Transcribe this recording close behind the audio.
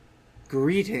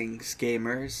Greetings,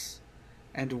 gamers,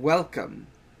 and welcome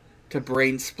to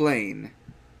Brainsplain,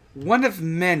 one of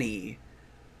many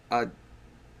Fibrain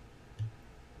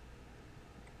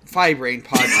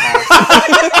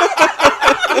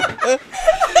podcasts.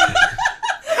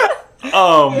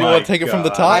 Oh my! You want to take it from the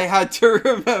top? I had to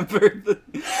remember the...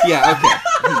 Yeah, okay.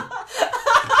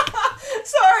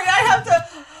 Sorry, I have to...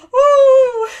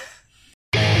 Woo!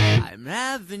 I'm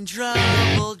having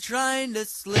trouble trying to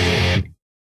sleep.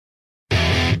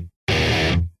 I'm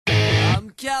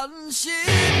counting sheep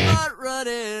but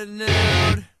running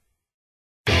out.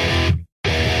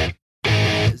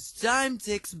 As time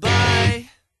ticks by,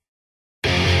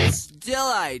 still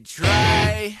I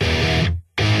try.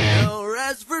 No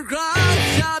rest for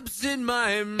cross chops in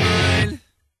my mind.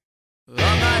 On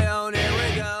my own, here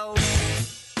we go.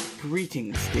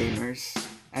 Greetings, gamers,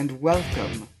 and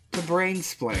welcome to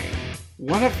Brainsplain,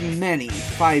 one of many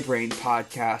Fibrain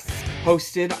podcasts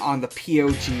hosted on the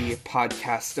POG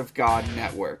Podcast of God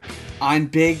network. I'm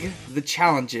Big the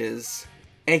Challenges,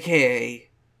 aka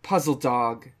Puzzle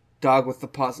Dog, dog with the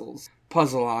puzzles,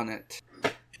 puzzle on it.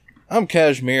 I'm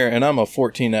Kashmir, and I'm a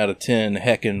 14 out of 10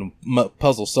 heckin'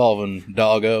 puzzle-solving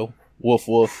doggo. Woof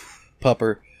woof,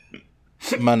 pupper.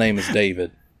 My name is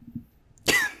David.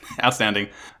 Outstanding.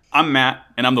 I'm Matt,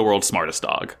 and I'm the world's smartest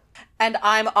dog. And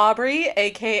I'm Aubrey,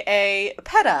 aka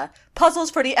PETA, Puzzles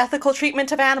for the Ethical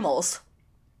Treatment of Animals.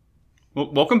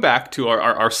 Well, welcome back to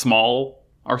our small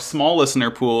listener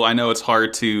pool. I know it's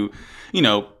hard to,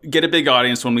 get a big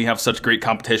audience when we have such great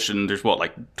competition. There's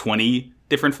 20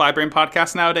 different Fibrain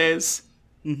podcasts nowadays.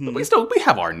 Mm-hmm. But we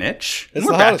have our niche. It's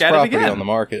we're the back hottest at it property again on the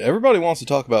market. Everybody wants to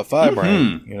talk about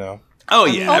Fibrain, Oh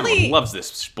yeah, Only- everyone loves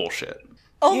this bullshit.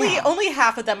 Only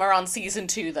half of them are on season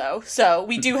 2, though, so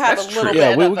we do have That's a little true.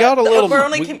 bit. Yeah, we got a little. We're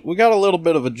only We got a little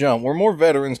bit of a jump. We're more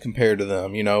veterans compared to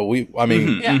them.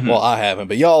 Well, I haven't,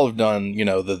 but y'all have done.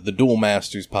 The Duel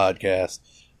Masters podcast,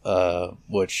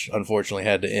 which unfortunately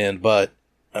had to end. But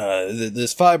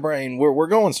this Fibrain, we're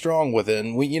going strong with it,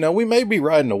 and we may be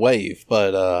riding a wave,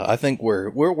 but I think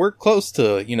we're close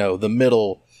to the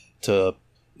middle to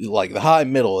like the high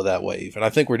middle of that wave, and I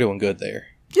think we're doing good there.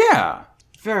 Yeah,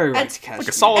 Very right, And- Kashmir. like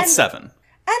a solid And- 7.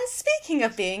 And speaking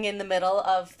of being in the middle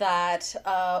of that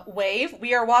wave,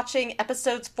 we are watching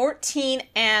episodes 14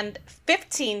 and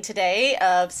 15 today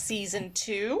of season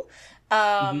 2,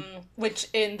 which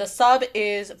in the sub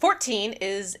is 14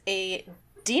 is A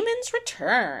Demon's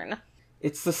Return.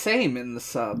 It's the same in the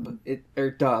sub,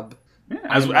 or dub. Yeah,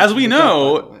 as we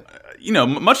know,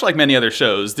 much like many other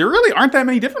shows, there really aren't that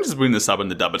many differences between the sub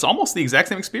and the dub. It's almost the exact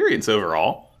same experience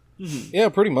overall. Yeah,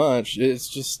 pretty much. It's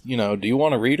just do you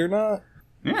want to read or not?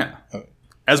 Yeah.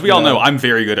 As we all know, I'm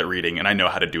very good at reading, and I know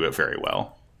how to do it very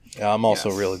well. Yeah, I'm also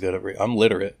Yes. really good at I'm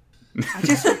literate.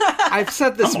 I've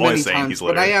said this I'm always many saying times, he's but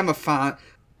literate.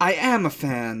 I am a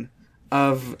fan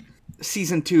of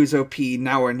Season 2's OP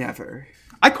Now or Never.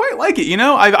 I quite like it,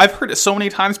 I've heard it so many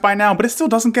times by now, but it still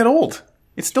doesn't get old.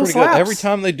 It still Pretty good. slaps. Every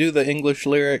time they do the English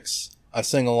lyrics, I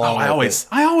sing along. I with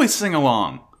always sing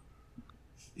along. it.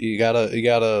 You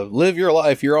gotta live your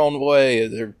life your own way.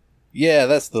 Yeah,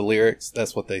 that's the lyrics.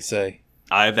 That's what they say.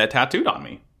 I have that tattooed on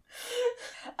me.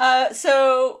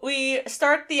 So we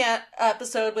start the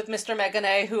episode with Mr.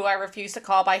 Megane, who I refuse to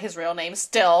call by his real name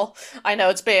still. I know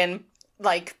it's been,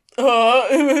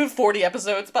 40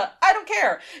 episodes, but I don't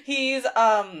care. He's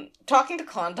talking to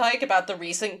Klondike about the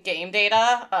recent game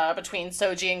data between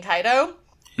Soji and Kaido.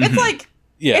 It's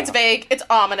Yeah, it's vague, it's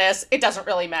ominous, it doesn't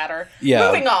really matter. Yeah.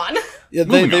 Moving on. yeah.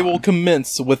 Moving They on. will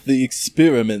commence with the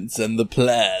experiments and the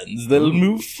plans. They'll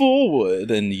move forward,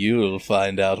 and you'll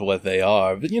find out what they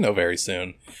are. But very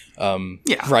soon.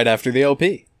 Yeah. Right after the OP.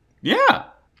 Yeah.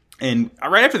 And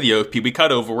right after the OP, we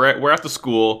cut over. We're at the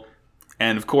school.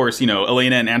 And of course,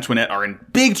 Elena and Antoinette are in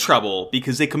big trouble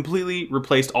because they completely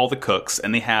replaced all the cooks.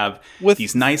 And they have With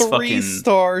these nice fucking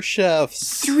 3-star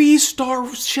chefs.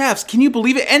 3-star chefs. Can you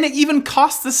believe it? And it even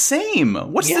costs the same.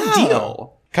 What's the Yeah.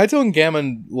 deal? Kaito and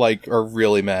Gammon are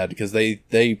really mad because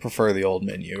they prefer the old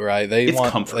menu, right? They It's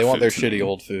want comfort their food to shitty me.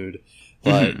 old food,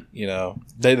 but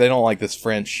they don't like this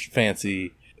French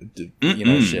fancy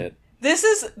shit. This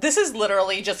is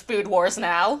literally just Food Wars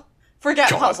now.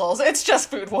 Forget God. puzzles, it's just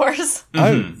Food Wars.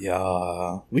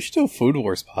 Yeah, we should do a Food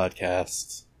Wars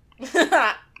podcast.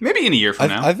 Maybe in a year from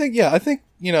now. I think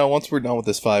once we're done with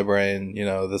this Fibrain,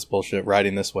 this bullshit,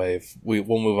 riding this wave, we'll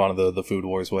move on to the Food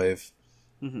Wars wave.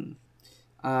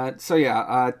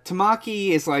 Tamaki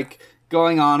is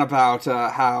going on about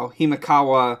how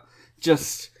Himikawa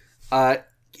just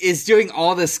is doing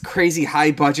all this crazy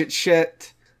high budget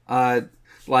shit.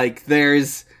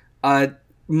 There's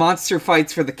monster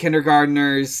fights for the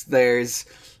kindergartners. There's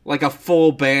like a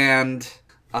full band.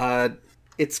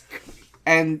 It's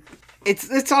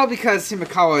all because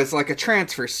Himekawa is like a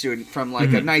transfer student from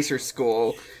like a nicer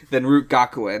school than Root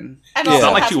Gakuen. And It's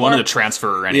not like has she wanted more- to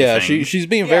transfer or anything. Yeah, she's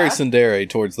being very Yeah. tsundere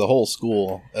towards the whole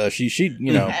school. She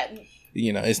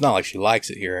it's not like she likes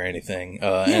it here or anything.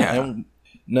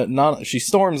 She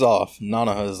storms off.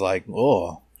 Nana is like,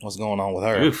 oh, what's going on with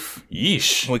her? Oof.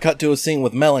 Yeesh. We cut to a scene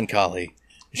with Melancholy.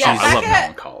 Yeah, I love back at-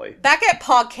 Melancholy. Back at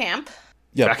Pog Camp.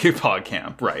 Yep. Back at Pod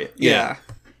Camp, right. Yeah.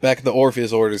 Back at the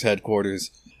Orpheus Order's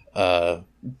headquarters. Do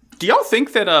y'all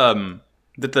think that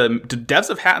that the devs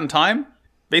of Hat in Time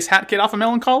base Hat Kid off of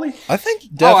Melancholy? I think Oh,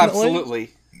 definitely. absolutely.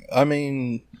 I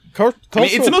mean,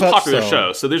 It's the most popular touchstone.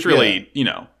 show, so there's really,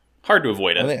 hard to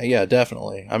avoid I it. think, yeah,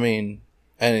 definitely. I mean,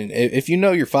 and if you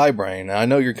know your Fibrain, I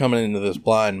know you're coming into this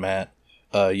blind, Matt.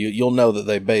 You'll know that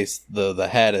they based the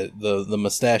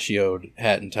mustachioed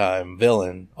Hat in Time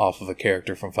villain off of a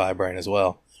character from Fibrain as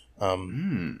well.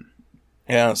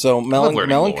 Yeah, so love learning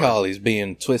Melancholy's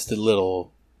being twisted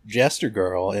little jester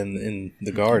girl in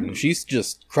the garden. She's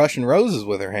just crushing roses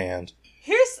with her hand.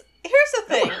 Here's the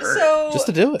thing. her. So Just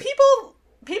to do it.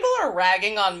 People are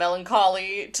ragging on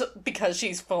Melancholy because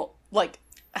she's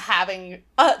having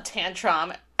a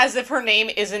tantrum as if her name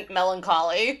isn't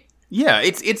Melancholy. Yeah,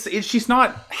 it's she's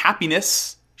not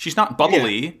happiness. She's not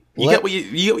bubbly. You get what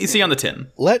you see on the tin.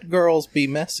 Let girls be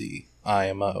messy,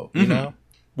 IMO, you know?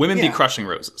 Women be Yeah. crushing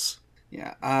roses.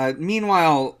 Yeah.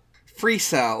 Meanwhile, Free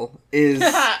Cell is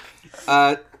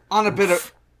on a bit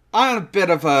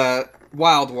of a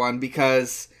wild one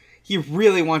because he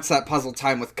really wants that puzzle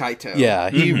time with Kaito. Yeah,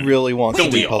 he really wants to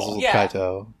Don't do we all? puzzles with Yeah.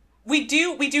 Kaito. We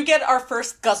do get our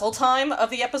first guzzle time of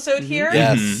the episode here.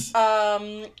 Yes.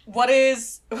 What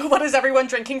is everyone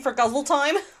drinking for guzzle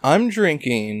time? I'm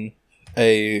drinking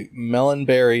a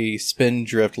melonberry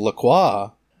spindrift La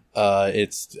Croix.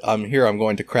 I'm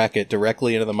going to crack it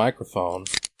directly into the microphone.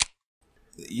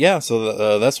 Yeah,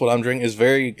 so that's what I'm drinking. It's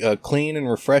very clean and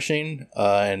refreshing,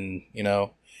 and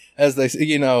as they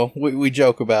say, we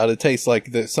joke about it. It tastes like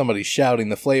somebody's shouting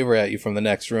the flavor at you from the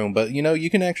next room, but you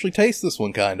can actually taste this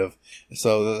one kind of.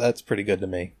 So that's pretty good to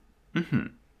me.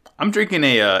 I'm drinking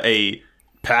a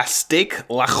Pastèque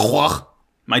La Croix,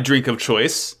 my drink of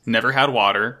choice. Never had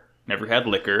water, never had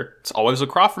liquor. It's always La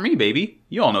Croix for me, baby.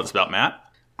 You all know this about Matt.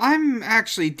 I'm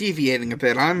actually deviating a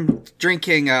bit. I'm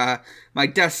drinking my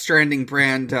Death Stranding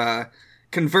brand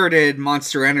converted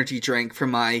Monster Energy drink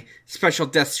from my special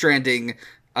Death Stranding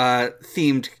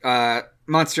themed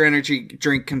Monster Energy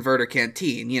drink converter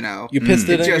canteen, You pissed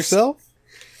it in yourself?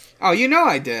 Oh,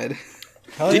 I did.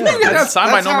 Hell Didn't yeah. you get that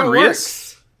signed by That's how Norman it Reedus?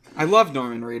 works. I love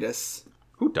Norman Reedus.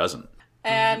 Who doesn't?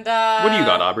 And What do you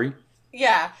got, Aubrey?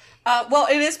 Yeah. Well,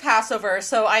 it is Passover,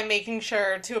 so I'm making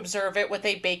sure to observe it with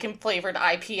a bacon-flavored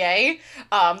IPA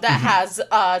that has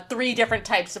 3 different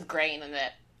types of grain in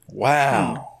it.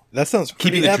 Wow. That sounds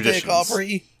pretty Keeping the epic, traditions.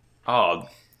 Aubrey. Oh,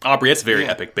 Aubrey, that's very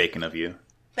epic bacon of you.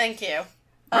 Thank you.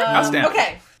 Outstanding.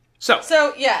 Okay. So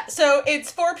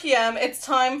it's 4 p.m. It's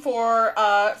time for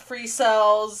Free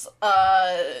Cell's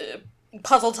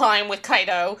puzzle time with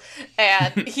Kaito,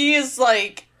 and he is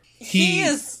like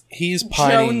He's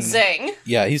pining. jonesing.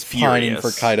 Yeah, he's pining Furious. for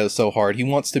Kaito so hard. He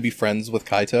wants to be friends with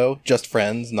Kaito, just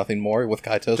friends, nothing more with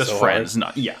Kaito. Just so friends, hard,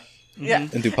 not yeah. Yeah.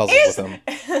 and do puzzles with him.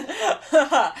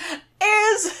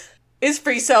 Is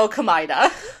Free Cell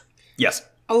Kamaida? Yes.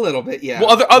 A little bit, yeah.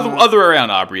 Well, other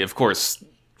around Aubrey, of course.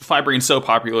 Fibrain's so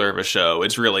popular of a show,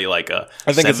 it's really like a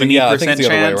I think it's 70% the other way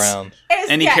chance around.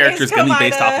 any character is going to be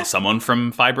based off of someone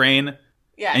from Fibrain.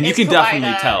 Yeah, And you is can definitely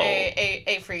Kamaida tell.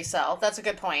 a Free Cell. That's a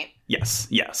good point. Yes.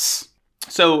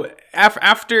 So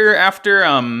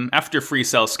after Free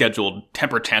Cell scheduled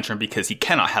temper tantrum because he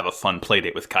cannot have a fun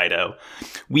playdate with Kaido,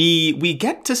 we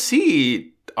get to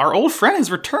see our old friend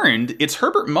has returned. It's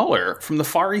Herbert Muller from the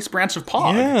Far East branch of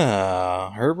Pog.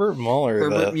 Yeah, Herbert Muller.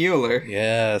 Herbert Mueller.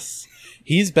 Yes.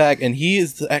 He's back, and he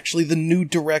is actually the new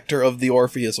director of the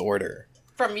Orpheus Order.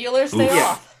 From Mueller's Day Yeah.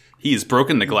 Off. He's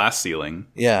broken the glass ceiling.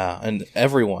 Yeah, and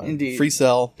everyone, Indeed. Free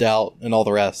Cell, Doubt, and all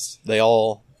the rest, they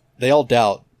all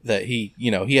doubt that he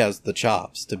has the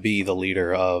chops to be the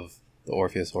leader of the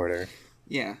Orpheus Order.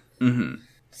 Yeah. Mm-hmm.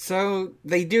 So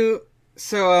they do.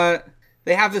 So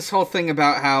they have this whole thing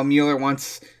about how Mueller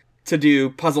wants to do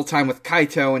puzzle time with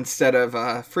Kaito instead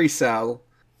of Free Cell.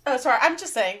 Oh, sorry. I'm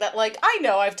just saying that, I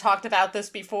know I've talked about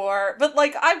this before, but,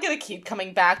 I'm gonna keep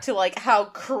coming back to, how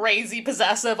crazy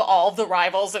possessive all of the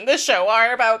rivals in this show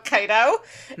are about Kaito.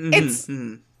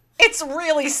 It's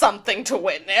really something to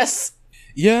witness.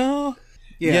 Yeah.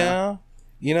 Yeah.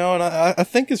 And I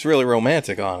think it's really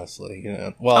romantic,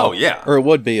 honestly. Well, Oh, yeah. or it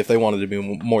would be if they wanted to be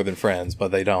more than friends, but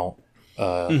they don't.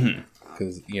 Because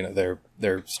because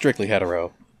they're strictly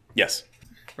hetero. Yes.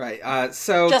 Right.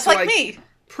 So Just to, like me.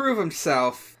 prove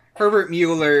himself, Herbert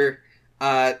Mueller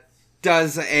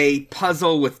does a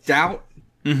puzzle with doubt.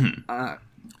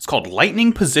 It's called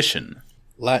Lightning Position.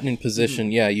 Lightning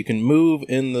position. Yeah, you can move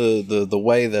in the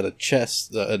way that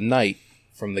a knight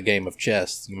from the game of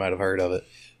chess, you might have heard of it,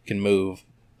 can move,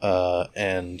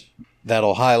 and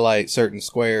that'll highlight certain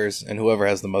squares, and whoever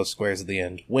has the most squares at the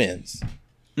end wins.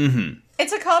 Mm-hmm.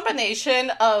 It's a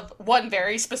combination of one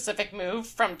very specific move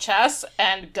from chess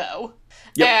and Go.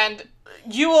 Yep. And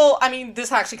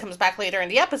this actually comes back later in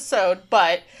the episode,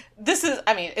 but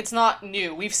it's not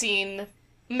new. We've seen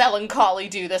Melancholy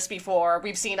do this before.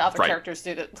 We've seen other characters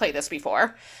play this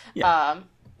before. Yeah.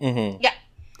 Yeah.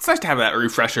 It's nice to have that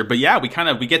refresher, but yeah,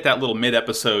 we get that little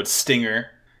mid-episode stinger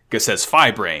that says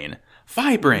Fibrain.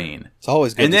 It's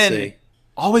always good to see.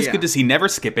 Always good to see. Never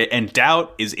skip it. And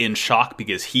Doubt is in shock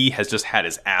because he has just had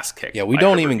his ass kicked. Yeah, we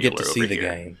don't even get to see the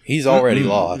game. He's already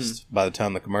lost by the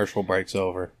time the commercial breaks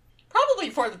over. Probably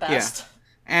for the best.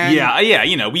 And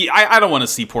I don't want to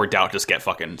see poor Doubt just get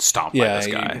fucking stomped by this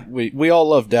guy. We all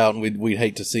love Doubt, and we'd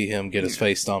hate to see him get his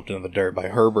face stomped into the dirt by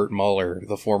Herbert Mueller,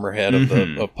 the former head of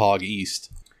Pog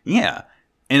East. Yeah.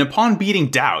 And upon beating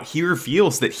Doubt, he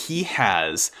reveals that he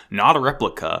has not a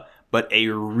replica, but a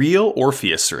real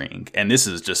Orpheus ring. And this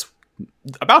is just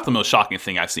about the most shocking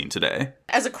thing I've seen today.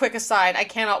 As a quick aside, I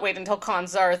cannot wait until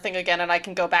cons are a thing again and I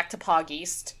can go back to Pog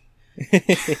East.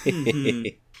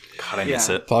 God, I miss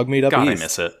it. Pog Meet Up God, East. I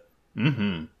miss it.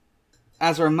 Mm-hmm.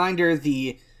 as a reminder,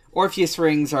 the Orpheus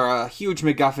rings are a huge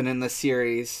MacGuffin in this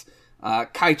series.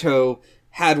 Kaito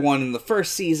had one in the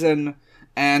first season,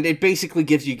 and it basically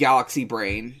gives you galaxy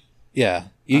brain. Yeah,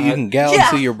 you can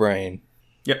galaxy your brain.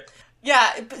 Yep.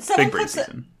 Yeah, but someone Big brain puts it.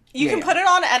 season. You can put it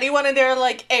on anyone, and they're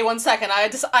like, "Hey, 1 second,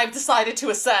 I've decided to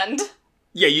ascend."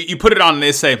 Yeah, you put it on and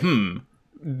they say,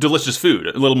 delicious food.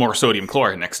 A little more sodium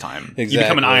chloride next time. Exactly. You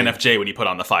become an INFJ when you put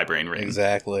on the Fibrain ring.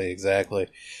 Exactly.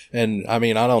 And, I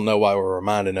mean, I don't know why we're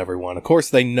reminding everyone. Of course,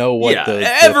 they know what the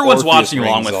everyone's Orpheus watching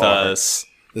along rings with are. us.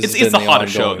 This It's has the been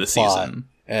hottest show of ongoing the plot. season.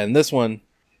 And this one,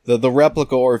 the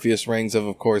replica Orpheus rings have,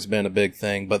 of course, been a big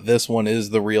thing, but this one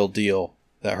is the real deal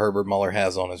that Herbert Mueller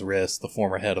has on his wrist, the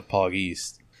former head of Pog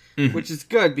East. Which is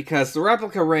good, because the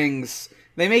replica rings,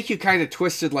 they make you kind of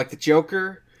twisted like the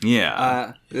Joker.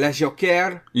 Yeah. Le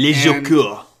Joker. Les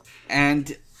Jokers.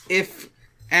 And if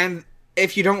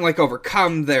you don't,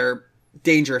 overcome their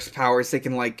dangerous powers, they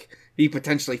can, be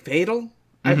potentially fatal,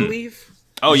 I believe.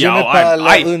 Oh, Je yeah. ne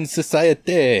parle une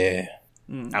société.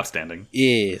 Outstanding.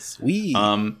 Yes, oui.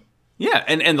 Yeah,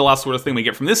 and the last sort of thing we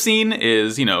get from this scene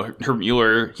is, Herbert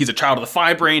Mueller, he's a child of the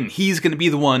Fibrain, and he's going to be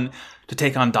the one to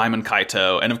take on Diamond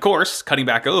Kaito. And of course, cutting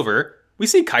back over, we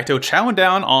see Kaito chowing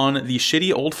down on the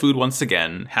shitty old food once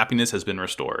again. Happiness has been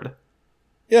restored.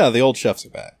 Yeah, the old chefs are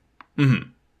back.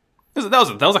 Mm-hmm.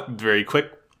 That was a very quick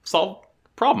solved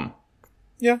problem.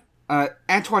 Yeah.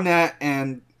 Antoinette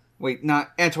and... Wait,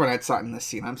 not Antoinette's not in this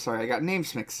scene. I'm sorry, I got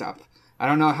names mixed up. I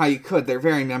don't know how you could. They're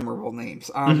very memorable names.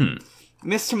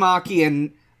 Miss Tamaki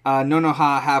and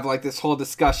Nonoha have this whole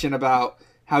discussion about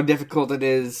how difficult it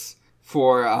is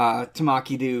for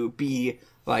Tamaki to be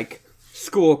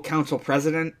school council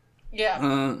president.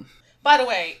 Yeah. By the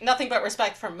way, nothing but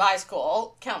respect from my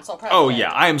school council president. Oh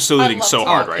yeah, I am saluting so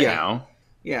hard right now.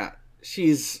 Yeah,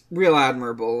 she's real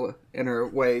admirable in her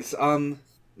ways.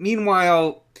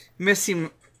 Meanwhile, Miss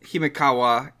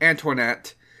Himekawa,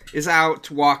 Antoinette, is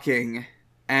out walking,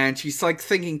 and she's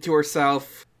thinking to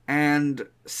herself, and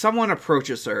someone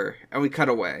approaches her, and we cut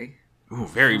away. Ooh,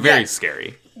 very, very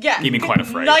scary. Yeah. Gave me quite a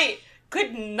fright.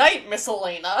 Good night, Miss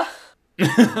Elena.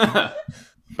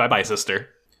 Bye-bye, sister.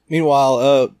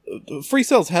 Meanwhile, Free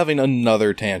Cell's having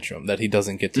another tantrum that he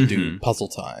doesn't get to do puzzle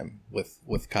time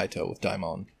with Kaito, with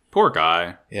Daimon. Poor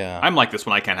guy. Yeah. I'm like this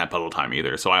when I can't have puzzle time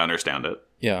either, so I understand it.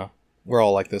 Yeah. We're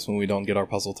all like this when we don't get our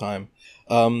puzzle time.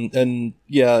 And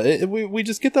yeah, we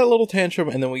just get that little tantrum,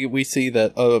 and then we see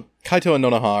that Kaito and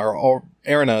Nonoha, or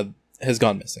Erina, has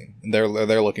gone missing. And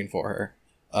they're looking for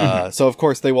her. So of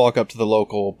course they walk up to the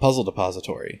local puzzle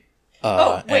depository.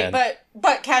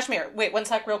 But Kashmir, wait 1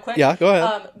 sec real quick. Yeah, go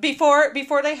ahead.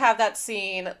 Before they have that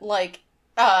scene,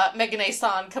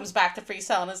 Megane-san comes back to Free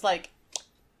Cell and is like,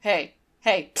 hey,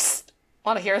 psst,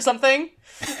 wanna hear something?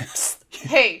 Psst,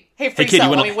 hey, Free Cell,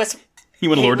 let me whisper. You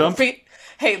want a lore dump?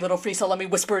 Hey, little Free Cell, let me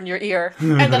whisper in your ear.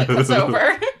 And then it cuts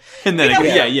over. And then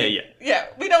yeah. Yeah,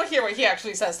 we don't hear what he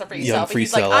actually says to Free Cell. Young But Free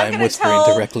he's like, Cell, I'm I'm whispering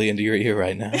directly into your ear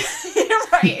right now.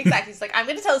 Right, exactly. He's like, I'm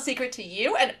going to tell a secret to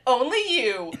you and only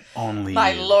you. Only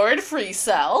my you. Lord Free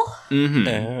Cell. Mm-hmm.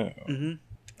 Oh.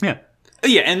 Yeah.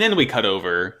 Yeah, and then we cut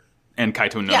over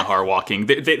Kaito and Nonoha are walking.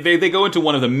 They go into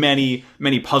one of the many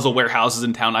puzzle warehouses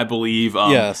in town, I believe.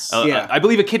 Yes. I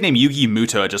believe a kid named Yugi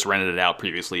Muto had just rented it out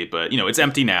previously, but it's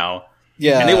empty now.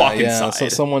 Yeah, and they walk inside. So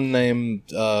someone named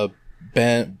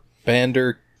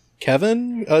Bander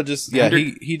Kevin, he just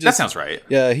that sounds right.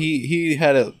 Yeah, he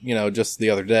had it, just the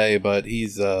other day, but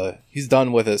he's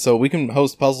done with it, so we can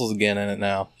host puzzles again in it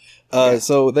now.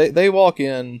 So they walk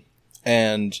in,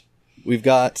 and we've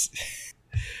got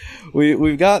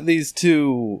we've got these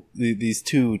two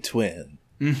twins.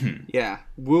 Mm-hmm. Yeah,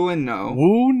 Wu and No.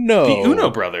 The Uno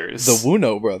brothers. The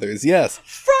Wuno brothers, yes.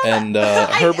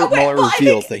 Herbert Muller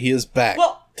reveals that he is back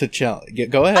to challenge.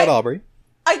 Go ahead, Aubrey.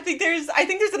 I think there's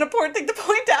an important thing to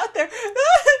point out there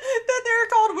that they're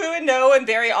called Wu and No and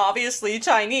very obviously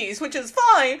Chinese, which is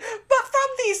fine, but from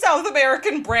the South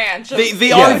American branch.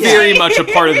 They are very much a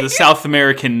part of the South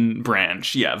American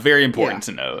branch. Yeah, very important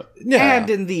to note. Yeah.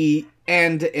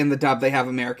 And in the dub, they have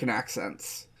American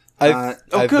accents. I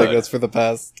think that's for the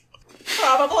best.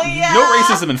 Probably, yeah. No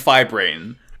racism in Phi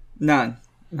Brain. None.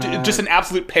 Just an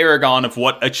absolute paragon of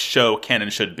what a show can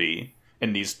and should be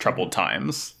in these troubled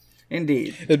times.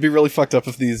 Indeed. It'd be really fucked up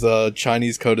if these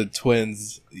Chinese-coded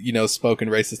twins, spoke in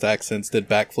racist accents, did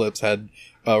backflips, had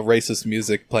racist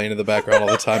music playing in the background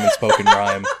all the time and spoken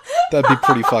rhyme. That'd be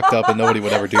pretty fucked up, and nobody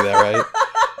would ever do that, right?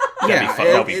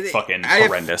 That'd be fucking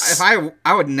horrendous. If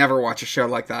I would never watch a show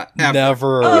like that. Ever.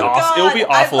 Never. It would be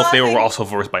awful if they were also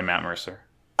voiced by Matt Mercer.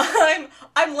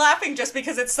 I'm laughing just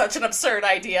because it's such an absurd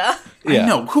idea. Yeah. I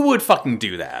know, who would fucking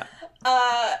do that?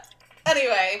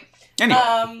 Anyway.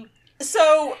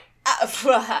 So,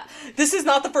 this is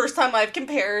not the first time I've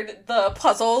compared the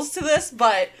puzzles to this,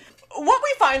 but what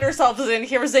we find ourselves in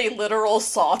here is a literal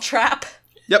saw trap.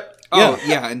 Yep. Oh,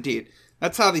 yeah, indeed.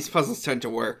 That's how these puzzles tend to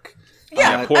work.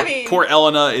 Yeah, poor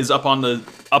Elena is up on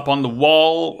the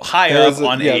wall, high up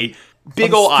on a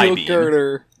big old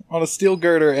I-beam. On a steel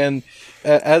girder, and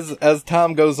as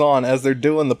time goes on, as they're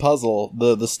doing the puzzle,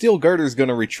 the steel girder's going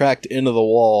to retract into the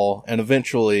wall, and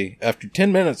eventually, after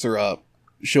 10 minutes are up,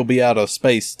 she'll be out of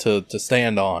space to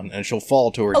stand on, and she'll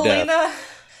fall to her death.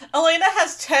 Elena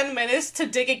has 10 minutes to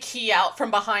dig a key out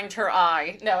from behind her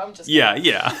eye. No, I'm just kidding.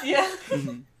 Yeah.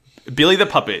 Mm-hmm. Billy the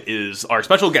Puppet is our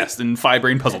special guest in Phi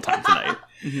Brain Puzzle Time tonight.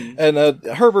 Mm-hmm.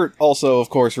 And Herbert also,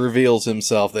 of course, reveals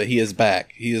himself that he is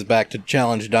back. He is back to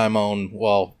challenge Daimon,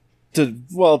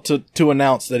 to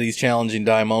announce that he's challenging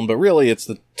Daimon, but really it's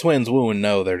the twins Wu and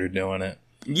No that are doing it.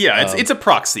 Yeah, it's a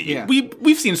proxy. Yeah.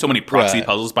 We've seen so many proxy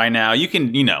puzzles by now. You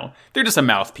can, they're just a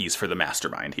mouthpiece for the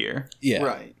mastermind here. Yeah.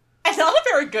 Right. And not a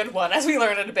very good one, as we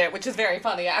learn in a bit, which is very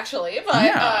funny, actually.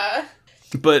 But,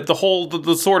 But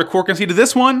the sort of core conceit of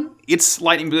this one, it's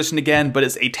lightning position again, but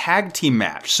it's a tag team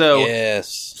match. So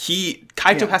yes.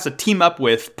 Kaito has to team up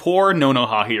with poor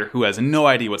Nonoha here, who has no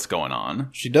idea what's going on.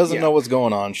 She doesn't know what's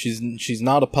going on. She's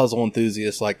not a puzzle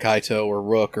enthusiast like Kaito or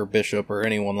Rook or Bishop or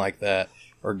anyone like that,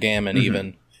 or Gammon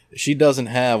even. She doesn't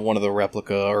have one of the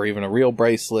replica or even a real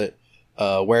bracelet,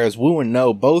 whereas Wu and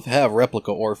No both have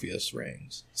replica Orpheus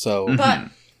rings. So,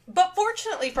 But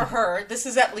fortunately for her, this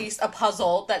is at least a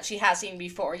puzzle that she has seen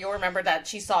before. You'll remember that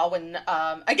she saw when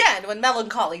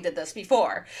Melancholy did this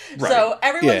before. Right. So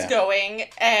everyone's going,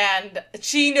 and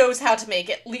she knows how to make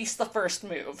at least the first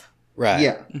move. Right.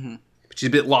 Yeah. Mm-hmm. She's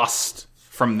a bit lost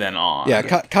from then on. Yeah,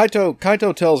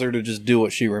 Kaito tells her to just do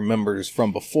what she remembers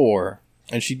from before,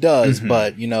 and she does,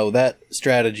 but, that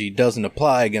strategy doesn't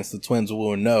apply against the twins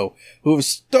Wu and No, who have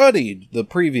studied the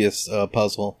previous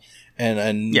puzzle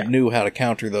and knew how to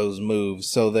counter those moves.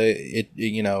 So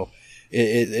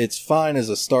it's fine as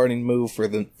a starting move for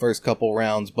the first couple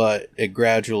rounds, but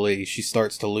she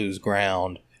starts to lose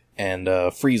ground and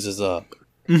freezes up.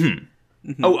 Mm-hmm.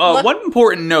 One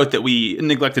important note that we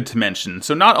neglected to mention.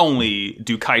 So not only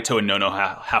do Kaito and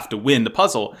Nonoha have to win the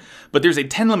puzzle, but there's a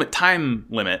 10-minute time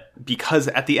limit, because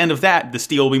at the end of that, the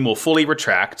steel beam will fully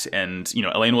retract and,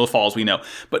 Elena will fall, as we know.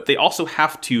 But they also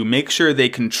have to make sure they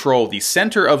control the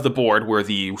center of the board where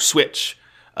the switch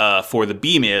for the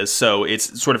beam is. So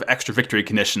it's sort of extra victory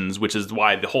conditions, which is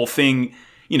why the whole thing,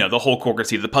 the whole core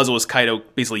conceit of the puzzle is Kaito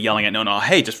basically yelling at Nonoha,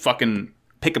 hey, just fucking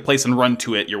pick a place and run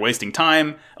to it. You're wasting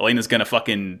time. Elena's gonna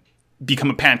fucking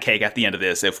become a pancake at the end of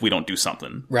this if we don't do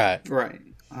something. Right.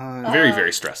 Very,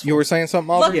 very stressful. You were saying something,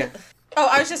 Aubrey?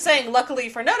 I was just saying, luckily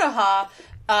for Nonoha,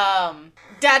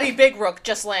 Daddy Big Rook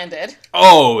just landed.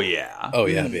 Oh, yeah. Oh,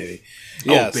 yeah, baby.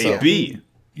 Yeah, baby.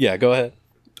 So, go ahead.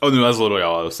 Oh, no, that's literally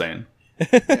all I was saying.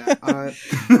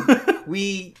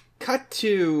 We cut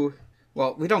to...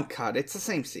 Well, we don't cut. It's the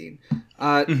same scene.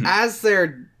 As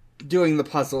they're doing the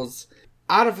puzzles,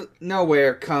 out of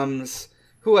nowhere comes...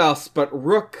 Who else but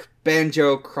Rook,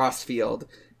 Banjo, Crossfield.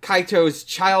 Kaito's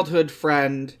childhood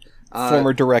friend.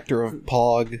 Former director of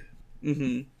POG.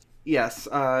 Yes.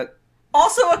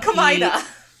 Also a Kamaida.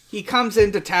 He comes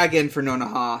in to tag in for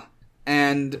Nonoha,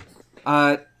 and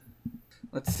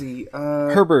let's see.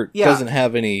 Herbert doesn't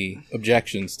have any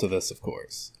objections to this, of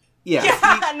course.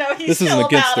 Yeah. No, he's This still isn't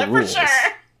against about the it rules. for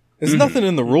sure. There's nothing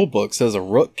in the rule book says a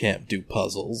rook can't do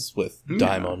puzzles with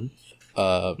Daimon.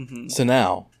 So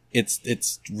now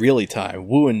it's really time.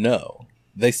 Wu and No,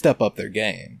 they step up their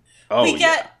game. Oh,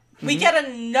 We get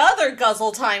another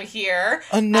guzzle time here.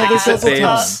 Another guzzle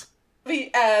time.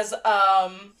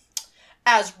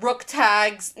 As Rook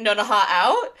tags Nonoha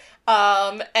out,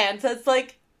 and says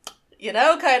like,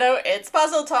 Kaito, it's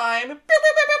puzzle time.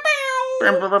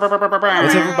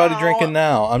 What's everybody drinking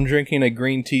now? I'm drinking a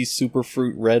green tea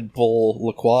superfruit Red Bull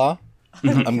La Croix.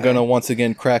 I'm gonna once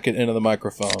again crack it into the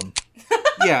microphone.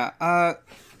 Yeah,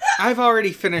 I've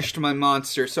already finished my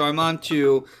monster, so I'm on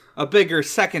to a bigger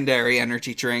secondary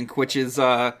energy drink, which is,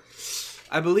 I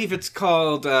believe it's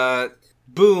called,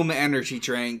 Boom Energy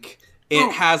Drink.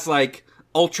 It has, like,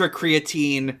 ultra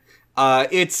creatine.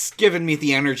 It's given me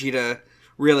the energy to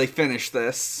really finish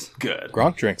this. Good.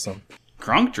 Gronk drinks them.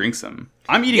 Gronk drinks them.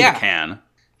 I'm eating a can.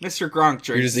 Mr. Gronk drinks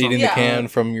You're just eating the can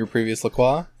from your previous La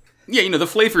Croix? Yeah, the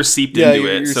flavor seeped into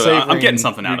it, so I'm getting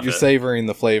something out of it. You're savoring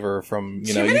the flavor from,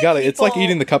 it's like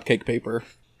eating the cupcake paper.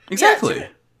 Exactly. Yeah,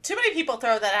 too many people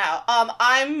throw that out.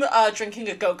 I'm drinking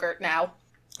a Go-Gurt now.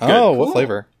 Oh, what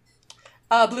flavor?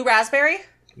 Blue raspberry.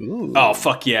 Ooh. Oh,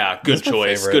 fuck yeah. Good That's my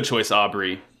choice. favorite. Good choice,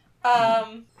 Aubrey.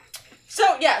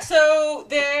 So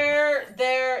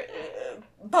they're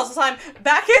puzzle time.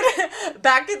 Back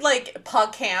in like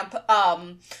Pug Camp,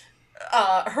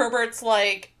 Herbert's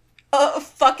like,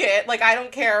 fuck it, like I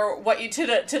don't care what you to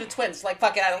the twins, like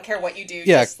fuck it, I don't care what you do,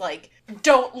 just like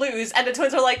don't lose. And the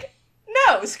twins are like,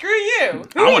 no, screw you.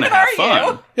 Who I want to even have are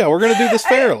fun. you? Yeah, we're gonna do this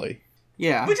fairly.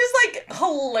 Yeah. Which is like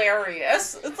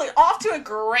hilarious. It's like off to a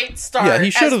great start. Yeah, he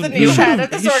should as the have. new head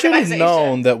of this He should have organization.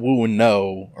 known that Wu and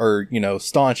No are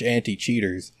staunch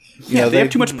anti-cheaters. They have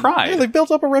too much pride. Yeah, they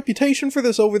built up a reputation for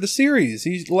this over the series.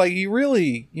 He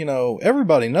really,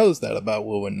 everybody knows that about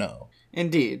Wu and No.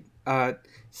 Indeed.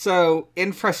 So,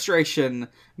 in frustration,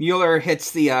 Mueller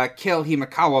hits the kill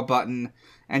Himekawa button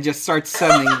and just starts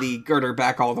sending the girder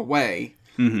back all the way.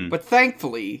 Mm-hmm. But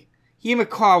thankfully,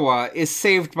 Himekawa is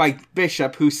saved by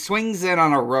Bishop, who swings in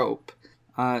on a rope.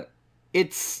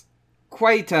 It's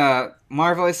quite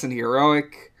marvelous and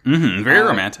heroic. Mm-hmm. Very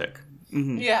romantic.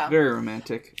 Mm-hmm. Yeah. Very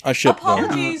romantic. I ship them.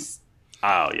 Apologies.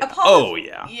 Oh, yeah.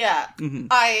 Yeah. Yeah. Mm-hmm.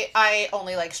 I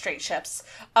only like straight ships.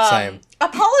 Same.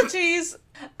 Apologies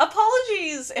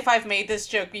if I've made this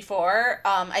joke before.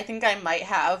 I think I might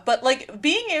have, but like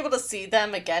being able to see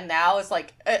them again now is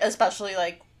like, especially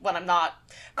like when I'm not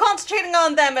concentrating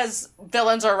on them as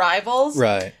villains or rivals.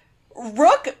 Right.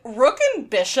 Rook and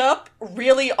Bishop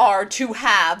really are two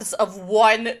halves of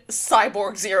one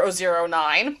Cyborg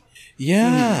 009.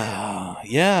 Yeah.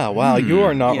 Yeah. Wow, you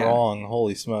are not Yeah. wrong.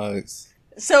 Holy smokes.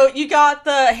 So you got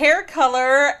the hair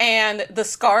color and the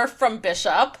scarf from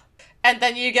Bishop, and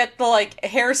then you get the like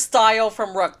hairstyle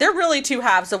from Rook. They're really two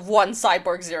halves of one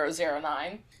Cyborg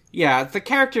 009. Yeah, the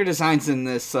character designs in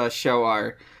this show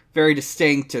are very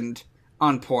distinct and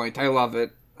on point. I love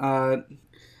it.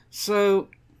 So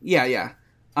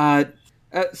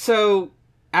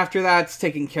after that's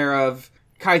taken care of,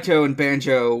 Kaito and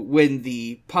Banjo win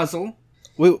the puzzle.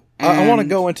 I want to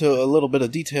go into a little bit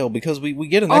of detail because we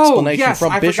get an explanation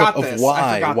from Bishop of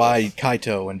why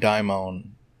Kaito and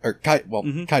Daimon,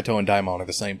 Kaito and Daimon are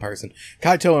the same person.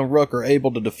 Kaito and Rook are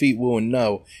able to defeat Wu and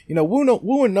No.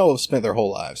 Wu and No have spent their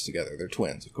whole lives together. They're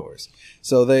twins, of course.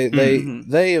 So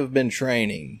they have been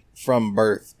training from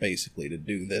birth, basically, to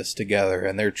do this together,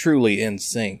 and they're truly in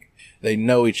sync. They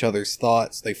know each other's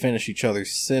thoughts. They finish each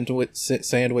other's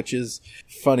sandwiches.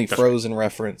 Funny Frozen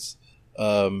reference.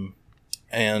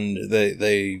 And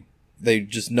they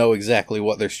just know exactly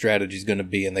what their strategy's going to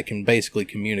be, and they can basically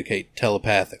communicate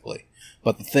telepathically.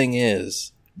 But the thing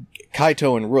is,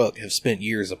 Kaito and Rook have spent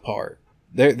years apart.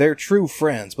 They're true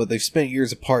friends, but they've spent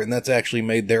years apart, and that's actually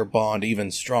made their bond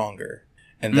even stronger.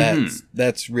 And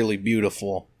that's really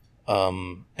beautiful.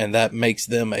 And that makes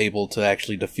them able to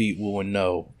actually defeat Wu and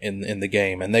No in the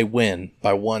game, and they win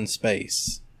by one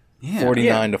space,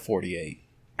 49 to 48.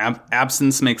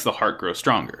 Absence makes the heart grow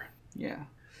stronger. Yeah.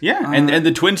 Yeah, and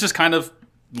the twins just kind of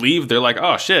leave. They're like,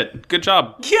 oh, shit, good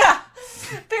job. Yeah!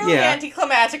 Fairly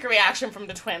anticlimactic reaction from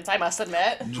the twins, I must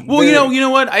admit. Well, you know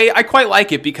what? I quite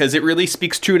like it because it really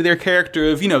speaks true to their character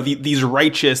of, these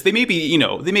righteous. They may be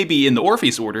in the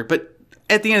Orpheus order, but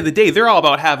at the end of the day, they're all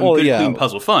about having good, clean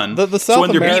puzzle fun. The South so when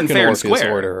American they're being fair and Orpheus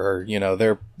square, Order are, you know,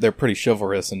 they're pretty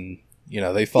chivalrous and, you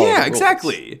know, they follow the rules.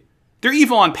 exactly. They're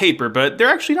evil on paper, but they're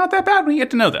actually not that bad when you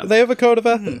get to know them. They have a code of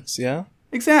ethics, yeah?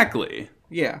 Exactly.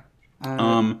 Yeah.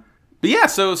 But yeah,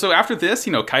 so after this,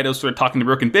 you know, Kaito's sort of talking to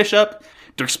Broken Bishop.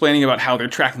 They're explaining about how they're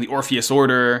tracking the Orpheus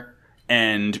Order.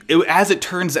 And as it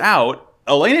turns out,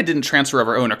 Elena didn't transfer of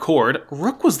her own accord.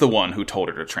 Rook was the one who told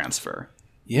her to transfer.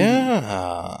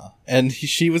 Yeah. And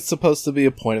she was supposed to be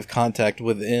a point of contact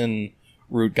within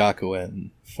Root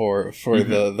Gakuen for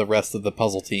the rest of the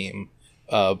puzzle team.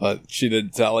 But she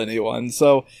didn't tell anyone.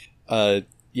 So,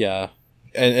 yeah.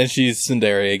 And she's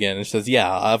Tsundere again, and she says,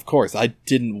 yeah, of course, I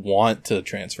didn't want to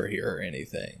transfer here or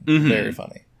anything. Mm-hmm. Very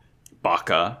funny.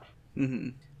 Baka.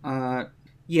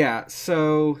 Yeah,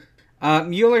 so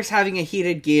Mueller's having a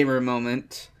heated gamer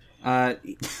moment.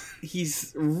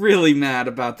 He's really mad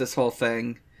about this whole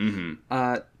thing.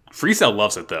 FreeCell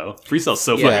loves it, though. FreeCell's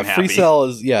so fucking happy. FreeCell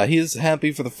is, he's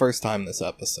happy for the first time this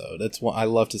episode. I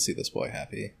love to see this boy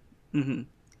happy. Me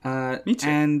too.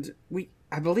 And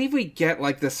I believe we get,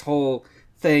 like, this whole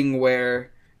thing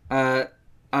where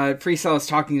FreeCell is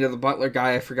talking to the butler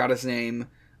guy, I forgot his name.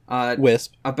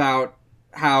 Wisp. About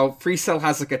how FreeCell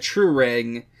has, like, a true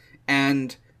ring,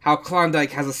 and how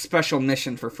Klondike has a special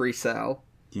mission for FreeCell.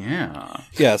 Yeah.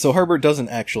 Yeah, so Herbert doesn't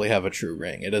actually have a true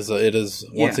ring. It is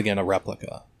once again a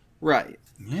replica. Right.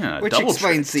 Yeah, which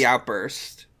explains the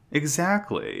outburst.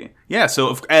 Exactly. Yeah,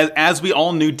 so as we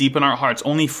all knew deep in our hearts,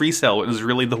 only FreeCell was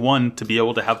really the one to be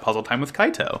able to have puzzle time with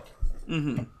Kaito.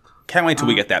 Can't wait till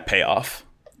we get that payoff.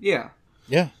 Yeah.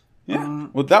 Yeah. Yeah.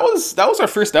 Well, that was our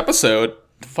first episode.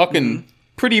 Fucking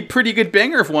pretty good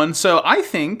banger of one. So I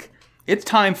think it's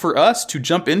time for us to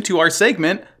jump into our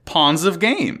segment, Pawns of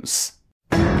Games.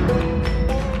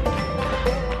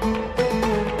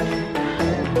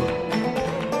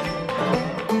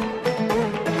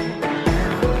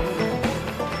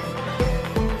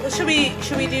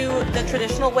 Should we do the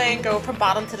traditional way and go from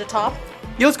bottom to the top?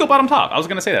 Yeah, let's go bottom top. I was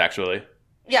going to say that, actually.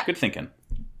 Yeah. Good thinking.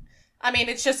 I mean,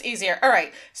 it's just easier. All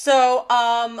right. So,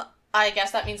 I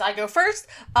guess that means I go first.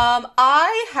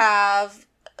 I have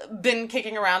been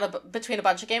kicking around between a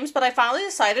bunch of games, but I finally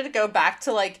decided to go back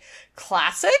to, like,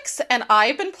 classics, and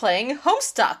I've been playing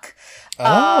Homestuck.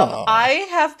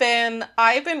 I've been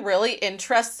really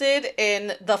interested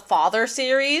in the Father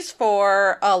series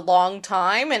for a long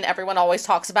time, and everyone always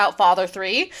talks about Father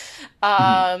 3.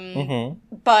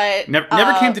 But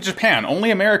never came to Japan,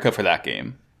 only America for that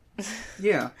game.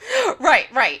 Yeah.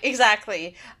 Right,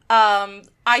 exactly.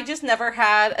 I just never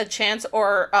had a chance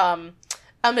or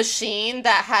a machine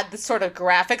that had the sort of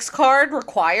graphics card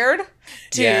required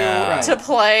to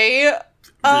play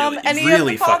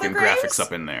really fucking games. Graphics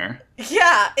up in there.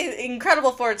 Yeah,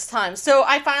 incredible for its time. So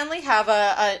I finally have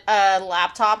a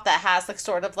laptop that has the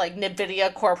sort of like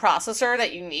NVIDIA core processor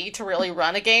that you need to really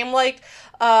run a game like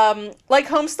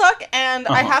Homestuck, and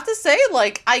I have to say,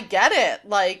 like, I get it.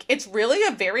 Like, it's really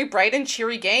a very bright and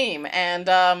cheery game, and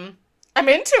I'm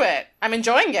into it. I'm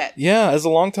enjoying it. Yeah, as a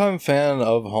longtime fan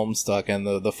of Homestuck and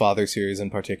the Father series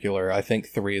in particular, I think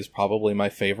 3 is probably my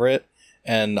favorite,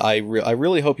 and I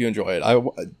really hope you enjoy it. I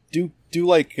do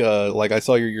like I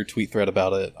saw your tweet thread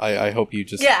about it. I hope you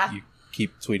just you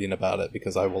keep tweeting about it,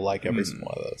 because I will like every single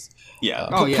one of those. Yeah,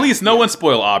 please, no one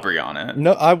spoil Aubrey on it.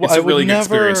 No, it's a really good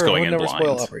experience going in blind.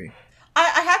 Spoil Aubrey.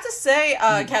 I have to say,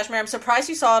 Kashmir, I'm surprised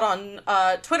you saw it on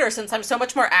Twitter, since I'm so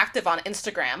much more active on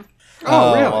Instagram.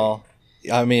 Oh, really? Well,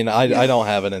 I mean, I don't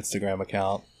have an Instagram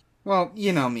account. Well,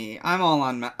 you know me. I'm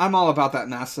all about that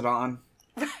Mastodon.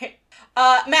 Right.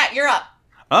 Matt, you're up.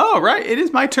 Oh, right. It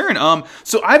is my turn.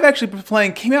 So I've actually been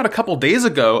playing, came out a couple days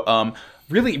ago,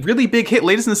 really, really big hit,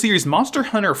 latest in the series, Monster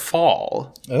Hunter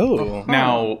Fall. Oh.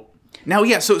 Now,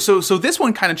 yeah, so this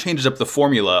one kind of changes up the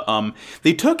formula.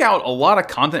 They took out a lot of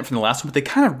content from the last one, but they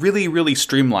kind of really, really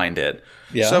streamlined it.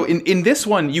 Yeah. So in this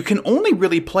one, you can only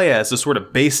really play as the sort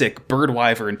of basic bird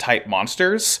wyvern type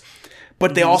monsters,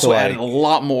 but they also added a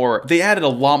lot more. They added a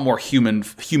lot more human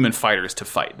fighters to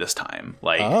fight this time.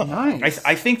 Like, nice.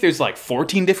 I think there's like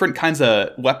 14 different kinds of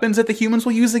weapons that the humans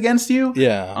will use against you.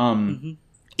 Yeah.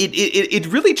 It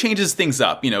really changes things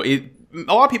up. You know,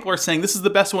 a lot of people are saying this is the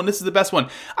best one. This is the best one.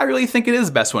 I really think it is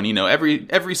the best one. You know,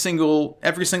 every single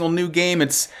new game,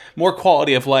 it's more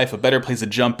quality of life, a better place to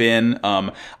jump in.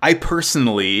 I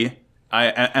personally,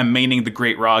 I am maining the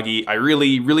Great Ragi. I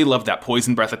really, really love that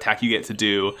poison breath attack you get to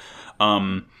do.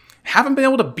 Haven't been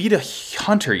able to beat a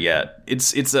hunter yet.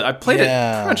 I played it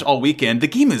pretty much all weekend. The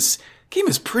game is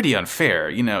pretty unfair.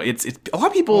 You know, it's a lot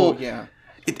of people.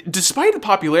 Despite the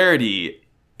popularity,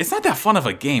 it's not that fun of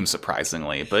a game,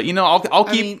 surprisingly. But you know, I'll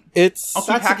keep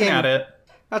hacking at it.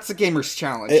 That's the gamer's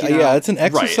challenge. You know? Yeah, it's an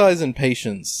exercise in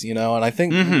patience, you know, and I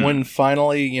think when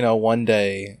finally, you know, one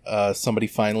day somebody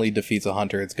finally defeats a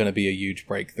hunter, it's going to be a huge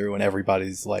breakthrough, and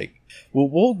everybody's like,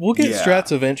 we'll get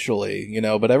strats eventually, you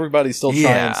know, but everybody's still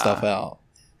trying stuff out.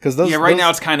 Because now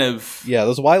it's kind of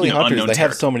those wily hunters, they have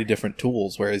territory. so many different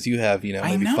tools, whereas you have, you know,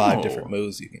 maybe 5 different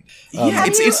moves you can.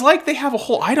 It's like they have a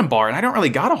whole item bar, and I don't really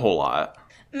got a whole lot.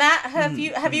 Matt,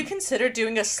 have you considered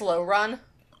doing a slow run?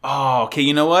 Oh, okay.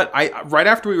 You know what? Right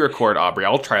after we record, Aubrey,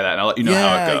 I'll try that and I'll let you know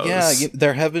how it goes. Yeah,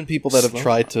 there have been people that have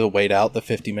tried to wait out the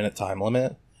 50-minute time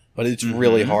limit, but it's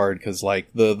really hard because like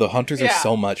the hunters are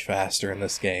so much faster in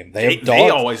this game. They have dogs. They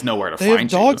always know where to find you. They have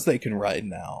dogs they can ride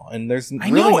now, and there's I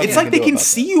know it's like they can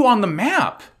see you on the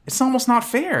map. It's almost not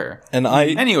fair. And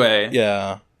anyway,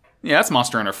 yeah, that's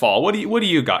Monster Hunter Fall. What do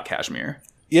you got, Kashmir?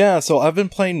 Yeah, so I've been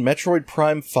playing Metroid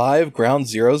Prime 5 Ground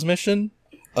Zeroes mission.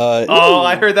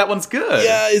 I heard that one's good.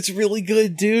 Yeah, it's really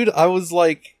good, dude. I was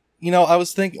like, you know, I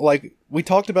was thinking, like, we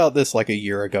talked about this like a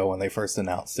year ago when they first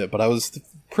announced it, but I was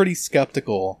pretty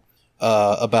skeptical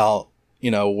about,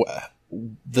 you know,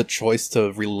 the choice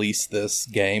to release this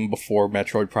game before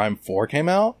Metroid Prime 4 came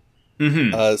out.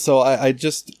 So I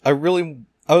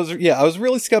was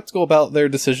really skeptical about their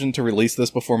decision to release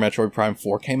this before Metroid Prime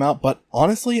 4 came out, but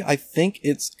honestly, I think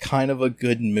it's kind of a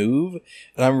good move,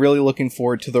 and I'm really looking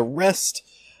forward to the rest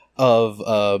of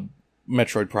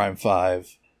Metroid Prime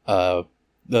 5,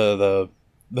 the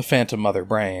Phantom Mother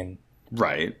Brain.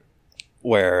 Right.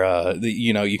 Where,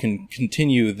 you know, you can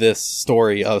continue this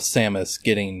story of Samus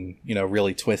getting, you know,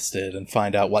 really twisted and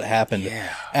find out what happened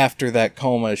after that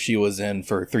coma she was in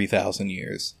for 3,000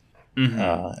 years.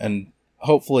 And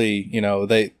hopefully, you know,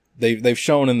 they've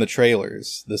shown in the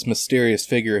trailers this mysterious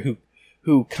figure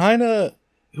who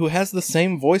has the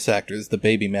same voice actor as the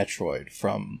baby Metroid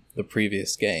from the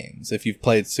previous games. If you've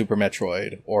played Super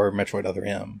Metroid or Metroid Other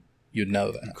M, you'd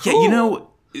know that. Yeah, you know,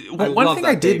 one thing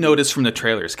I did notice from the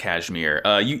trailers, Kashmir,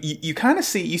 you kind of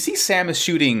see Samus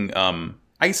shooting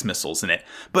ice missiles in it,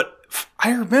 but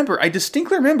I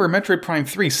distinctly remember Metroid Prime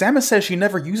 3, Samus says she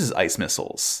never uses ice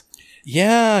missiles.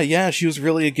 Yeah, she was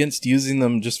really against using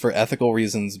them just for ethical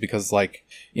reasons because, like,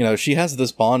 you know, she has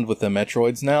this bond with the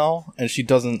Metroids now, and she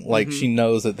doesn't, like, she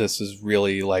knows that this is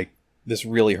really, like, this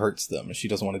really hurts them, and she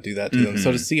doesn't want to do that to them.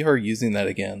 So to see her using that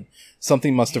again,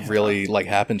 something must have really, like,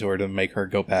 happened to her to make her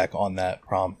go back on that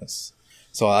promise.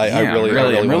 So I really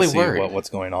want to see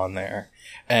what's going on there.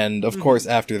 And, of course,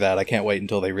 after that, I can't wait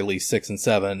until they release 6 and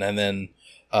 7, and then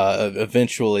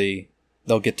eventually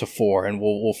they'll get to 4, and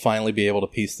we'll finally be able to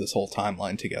piece this whole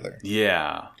timeline together.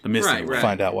 Yeah, the missing right.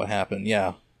 Find out what happened.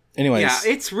 Yeah. Anyways, yeah,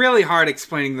 it's really hard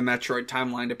explaining the Metroid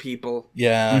timeline to people.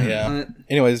 Yeah.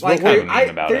 Anyways, like,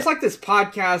 there's like this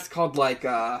podcast called like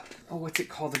what's it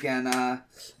called again?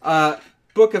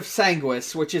 Book of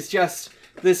Sanguis, which is just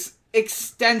this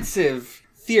extensive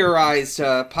theorized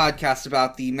podcast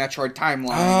about the Metroid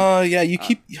timeline. Yeah, you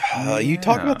keep you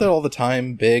talk about that all the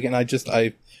time, Big, and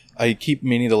I keep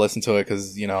meaning to listen to it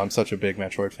because, you know, I'm such a big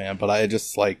Metroid fan, but I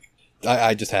just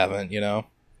I just haven't, you know.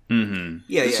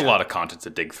 Yeah, there's a lot of content to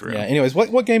dig through. Yeah. Anyways,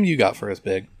 what game you got for us,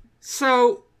 Big?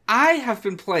 So I have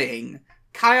been playing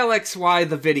Kyle XY,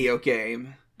 the video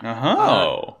game.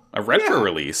 A retro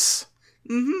release.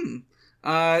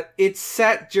 It's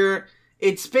set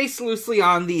it's based loosely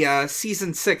on the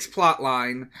season 6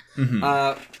 plotline,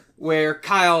 where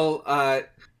Kyle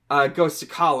goes to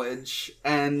college,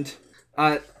 and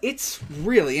it's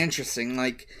really interesting.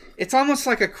 Like, it's almost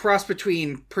like a cross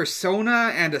between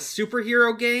Persona and a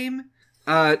superhero game.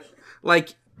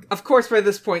 Like, of course, by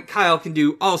this point, Kyle can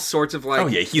do all sorts of, like... Oh,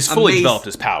 yeah, he's fully developed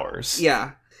his powers.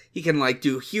 Yeah. He can, like,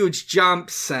 do huge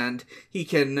jumps, and he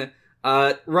can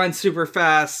run super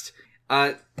fast.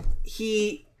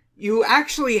 You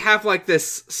actually have, like,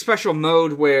 this special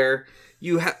mode where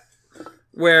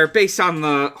where, based on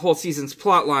the whole season's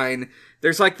plotline,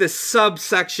 there's, like, this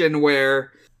subsection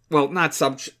where... Well, not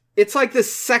it's like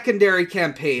this secondary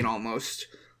campaign, almost,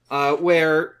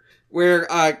 where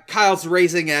Kyle's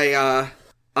raising a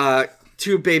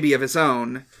tube baby of his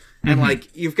own, and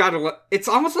like you've got to. It's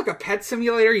almost like a pet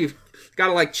simulator. You've got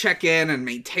to like check in and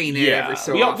maintain it every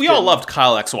so often. We all loved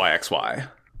Kyle XY.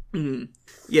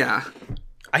 Yeah,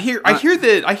 I hear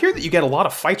that you get a lot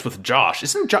of fights with Josh.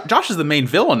 Isn't Josh is the main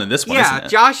villain in this one? Yeah, isn't it?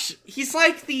 Josh. He's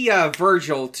like the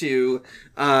Virgil to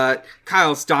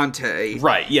Kyle's Dante.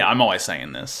 Right. Yeah, I'm always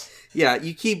saying this. Yeah,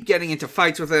 you keep getting into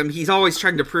fights with him. He's always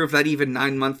trying to prove that even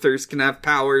 9-monthers can have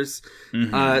powers.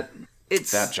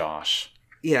 It's that Josh.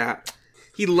 Yeah.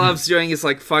 He loves doing his,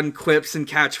 like, fun quips and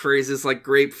catchphrases like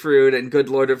Grapefruit and Good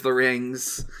Lord of the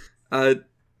Rings. And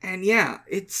yeah,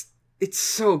 it's it's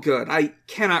so good. I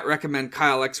cannot recommend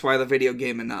Kyle XY the video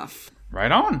game enough.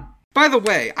 Right on. By the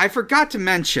way, I forgot to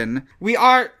mention, we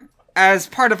are, as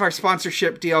part of our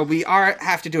sponsorship deal, we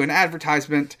have to do an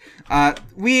advertisement.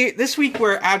 This week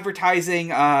we're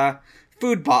advertising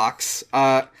Foodbox,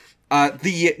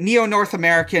 the Neo-North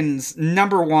American's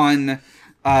 #1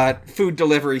 food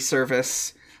delivery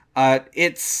service.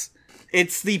 It's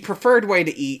the preferred way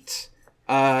to eat.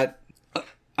 Like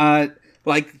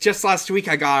just last week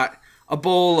I got a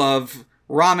bowl of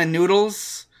ramen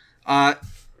noodles.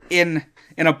 In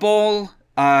a bowl,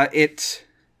 I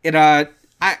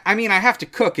mean, I have to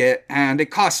cook it, and it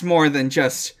costs more than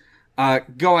just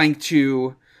going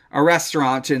to a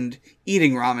restaurant and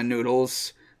eating ramen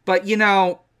noodles. But you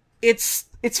know, it's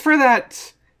for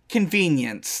that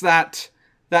convenience, that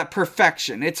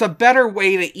perfection. It's a better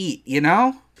way to eat, you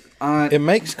know? It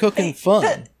makes cooking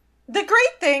fun.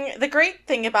 The great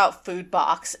thing about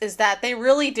Foodbox is that they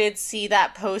really did see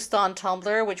that post on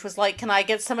Tumblr, which was like, can I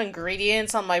get some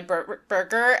ingredients on my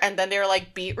burger? And then they were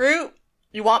like, beetroot?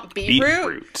 You want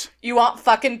beetroot? You want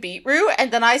fucking beetroot?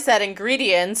 And then I said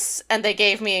ingredients, and they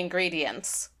gave me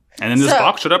ingredients. And then this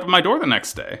box showed up at my door the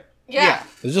next day. Yeah.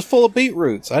 It's just full of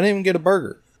beetroots. I didn't even get a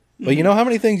burger. But you know how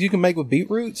many things you can make with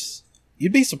beetroots?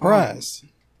 You'd be surprised.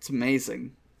 It's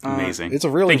amazing. Amazing. It's a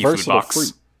really Thank you, versatile Foodbox.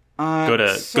 fruit. Go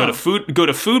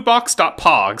to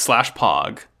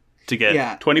foodbox.pog/pog to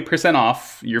get 20%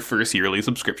 off your first yearly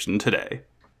subscription today.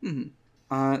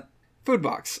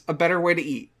 Foodbox, a better way to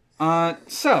eat. Well,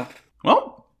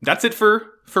 that's it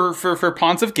for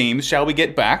Pawns of Games. Shall we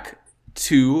get back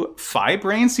to Phi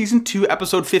Brain Season 2,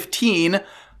 Episode 15,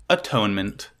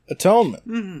 Atonement.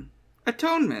 Atonement.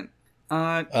 Atonement.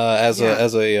 As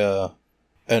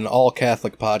an all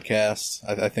Catholic podcast,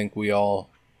 I think we all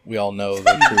know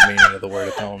the true meaning of the word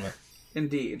atonement.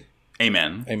 Indeed.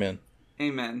 Amen.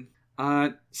 Amen.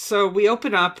 So we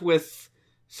open up with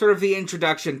sort of the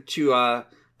introduction to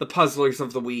the puzzlers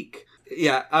of the week.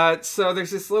 Yeah, so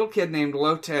there's this little kid named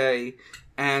Lotte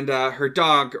and her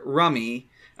dog, Rummy.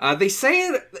 They say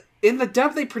it, in the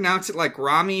dub they pronounce it like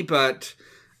Rami, but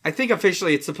I think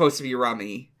officially it's supposed to be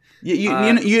Rummy.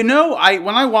 When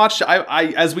I watch,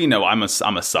 I as we know, I'm a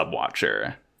sub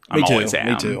watcher. Always am.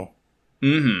 Me too.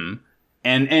 Mm-hmm.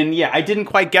 And yeah, I didn't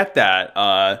quite get that.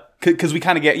 Cause we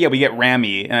kind of we get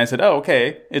Rami, and I said, oh,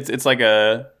 okay. It's like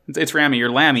it's Rami or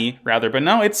Lammy rather, but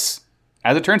no, as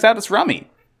it turns out, it's Rummy.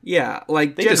 Yeah,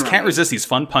 like they just can't resist these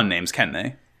fun pun names, can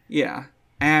they? Yeah.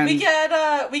 And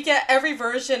we get every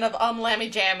version of Lammy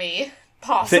Jammy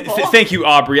possible. Thank you,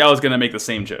 Aubrey. I was gonna make the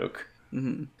same joke.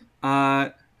 Mm-hmm.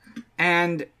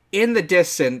 And in the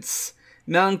distance,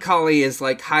 Melancholy is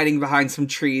like hiding behind some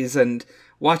trees and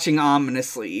watching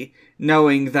ominously,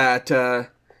 knowing that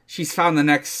she's found the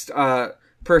next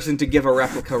person to give a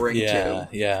replica ring to.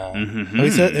 Yeah.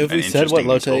 Mm-hmm. Have we said what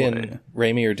Lotte and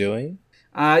Rami are doing?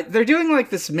 They're doing like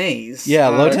this maze. Yeah,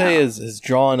 Lotte is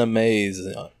drawing a maze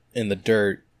in the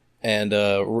dirt, and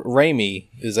Rami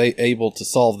is able to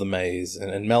solve the maze,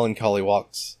 and Melancholy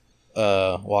walks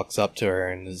up to her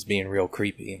and is being real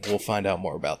creepy. We'll find out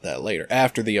more about that later,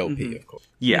 after the OP, of course.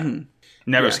 Yeah. Mm-hmm.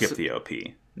 Never skip the OP.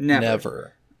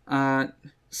 Never.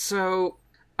 So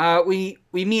we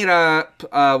meet up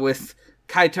with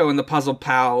Kaito and the Puzzle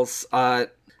Pals,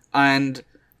 and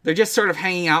they're just sort of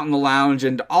hanging out in the lounge,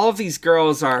 and all of these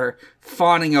girls are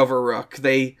fawning over Rook.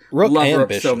 They love Rook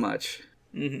Bishop so much.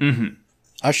 Mm-hmm. Mm-hmm.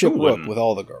 I ship Rook with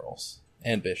all the girls.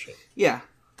 And Bishop. Yeah.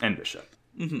 And Bishop.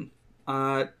 Mm-hmm.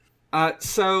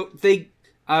 So they,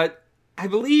 I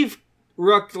believe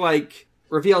Rook,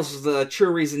 reveals the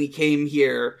true reason he came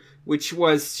here, which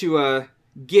was to,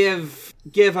 give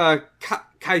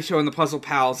Kaito and the Puzzle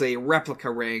Pals a replica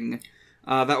ring,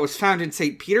 that was found in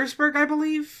St. Petersburg, I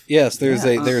believe? Yes,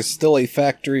 there's still a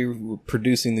factory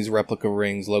producing these replica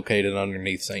rings located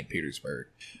underneath St. Petersburg.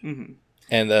 Mm-hmm.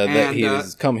 And that he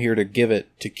has come here to give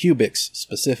it to Kubix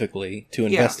specifically to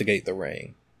investigate the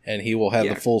ring. And he will have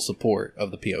the full support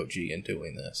of the POG in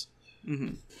doing this.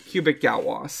 Mm-hmm. Kubik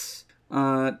Galwas.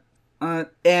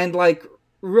 And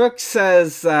Rook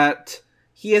says that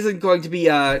he isn't going to be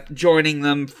joining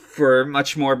them for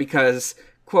much more because,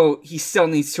 quote, he still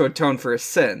needs to atone for his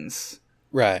sins.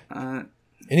 Right.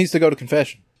 He needs to go to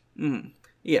confession. Mm-hmm.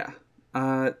 Yeah.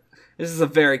 This is a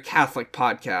very Catholic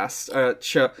podcast,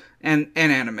 show, and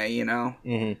anime, you know?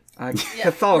 Mm-hmm.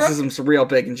 Catholicism's real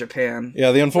big in Japan.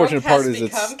 Yeah, the unfortunate part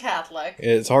is Catholic.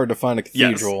 It's hard to find a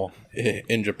cathedral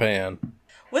in Japan.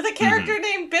 With a character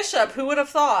named Bishop, who would have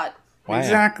thought? Wow.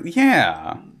 Exactly,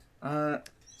 yeah.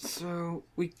 So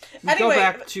we go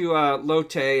back to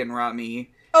Lotte and Rami,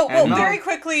 Oh, well, And, very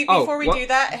quickly, oh, before we what- do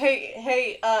that,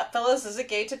 hey, fellas, is it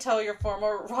gay to tell your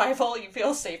former rival you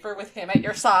feel safer with him at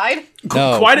your side?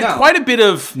 No, Quite a bit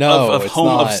of No, of it's home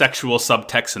not. of sexual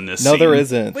subtext in this no, scene. there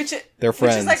isn't. They're Which is,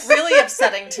 friends. like, really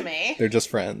upsetting to me. They're just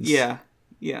friends. Yeah.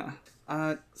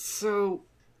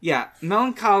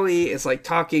 Melancholy is, like,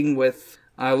 talking with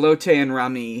Lotte and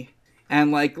Rami,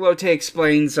 and, like, Lotte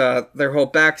explains their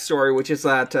whole backstory, which is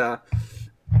that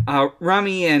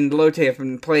Rami and Lotte have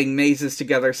been playing mazes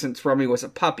together since Rami was a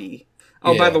puppy.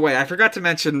 Oh, by Yeah. the way, I forgot to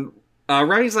mention,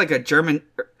 Rami's like a German,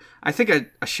 I think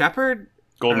a shepherd?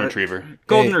 Golden retriever.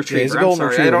 Golden Yeah, retriever, he's a I'm golden sorry,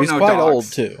 retriever. I don't He's know quite dogs. old,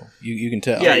 too. You can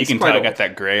tell. Yeah, You he's can quite tell I old. got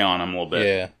that gray on him a little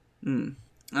bit.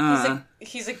 Yeah.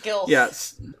 He's a gilf.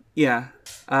 Yes. Yeah.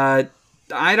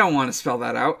 I don't want to spell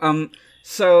that out.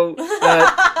 So,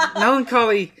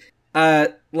 Melancholy,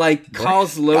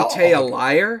 calls Lotte a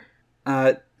liar.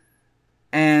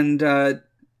 And,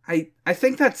 I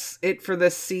think that's it for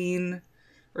this scene,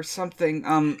 or something.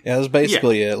 Yeah, that's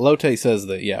basically it. Lotte says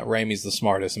that, Ramie's the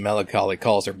smartest, and Melancholy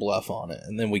calls her bluff on it.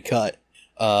 And then we cut.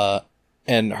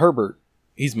 And Herbert,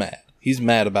 he's mad. He's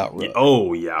mad about Rook.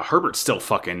 Oh yeah, Herbert's still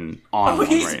fucking on one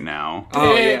he's- right now.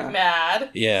 Oh, Big yeah. mad.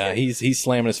 Yeah, he's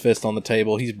slamming his fist on the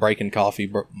table. He's breaking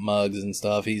coffee mugs and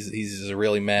stuff. He's just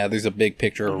really mad. There's a big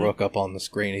picture of Rook up on the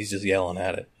screen. He's just yelling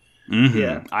at it. Mm-hmm.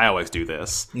 Yeah. I always do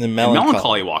this. And then And Melancholy,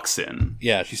 Melancholy walks in.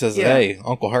 yeah, she says, Yeah. "Hey,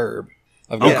 Uncle Herb,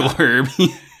 I've got." Uncle Herb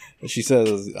She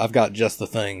says, "I've got just the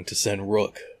thing to send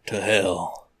Rook to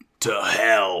hell." to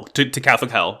hell to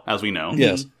Catholic hell, as we know.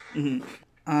 Yes.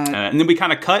 And then we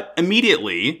kind of cut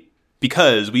immediately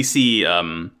because we see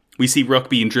Rook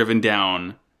being driven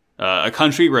down a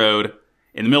country road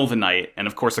in the middle of the night, and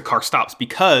of course the car stops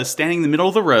because standing in the middle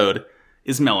of the road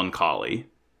is Melancholy,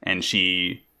 and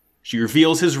she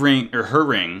reveals his ring or her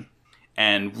ring,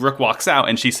 and Rook walks out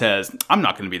and she says, "I'm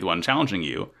not going to be the one challenging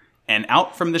you." And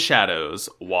out from the shadows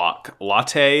walk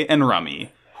Lotte and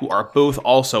Rami, who are both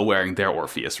also wearing their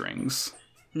Orpheus rings.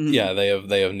 Yeah, they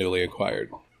have newly acquired.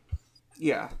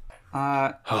 Yeah.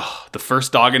 The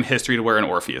first dog in history to wear an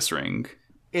Orpheus ring.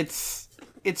 It's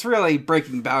really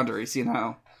breaking boundaries, you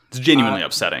know? It's genuinely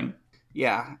upsetting.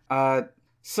 Yeah.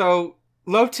 So,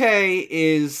 Lotte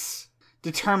is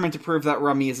determined to prove that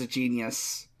Rami is a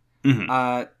genius.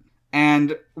 Mhm.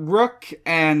 And Rook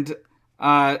and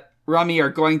Rami are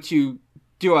going to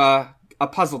do a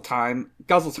puzzle time.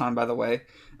 Guzzle time, by the way.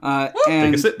 Take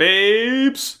And a sip,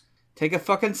 babes. take a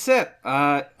fucking sip.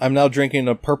 I'm now drinking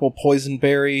a purple poison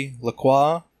berry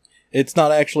liqueur. It's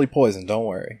not actually poison, don't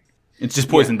worry. It's just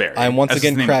poison berry. I'm once That's the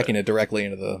again name of cracking it directly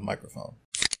into the microphone.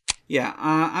 Yeah,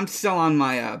 I'm still on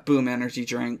my Boom energy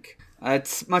drink.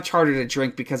 It's much harder to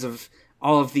drink because of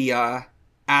all of the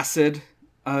acid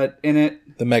in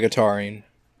it. The Megataurine.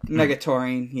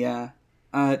 Megataurine, yeah.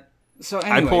 So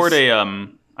anyways,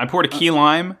 I poured a key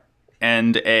lime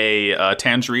and a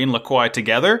tangerine liqueur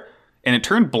together, and it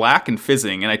turned black and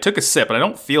fizzing. And I took a sip, and I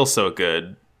don't feel so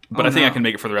good. But I think I can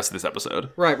make it for the rest of this episode.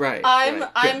 Right. I'm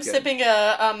Good. sipping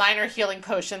a minor healing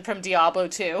potion from Diablo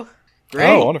 2. Great.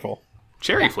 Oh, wonderful.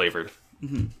 Cherry flavored.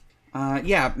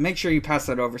 Yeah, make sure you pass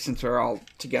that over since we're all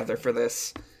together for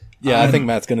this. Yeah, I think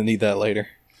Matt's going to need that later.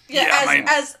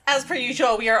 Yeah, as per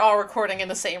usual, we are all recording in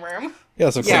the same room.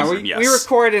 Yes, of Yeah, course. we Yes.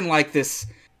 record in like this.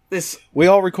 We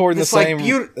all record in the This, like,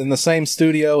 same in the same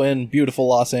studio in beautiful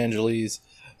Los Angeles.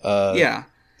 Yeah,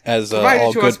 As Provided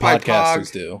all to good us by podcasters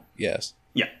Pog. do. Yes.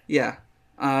 Yeah.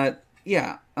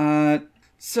 yeah.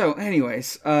 So,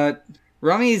 anyways,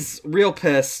 Rummy's real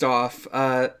pissed off.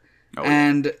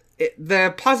 And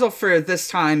the puzzle for this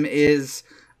time is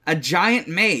a giant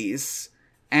maze,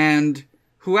 and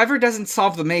whoever doesn't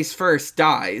solve the maze first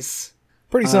dies.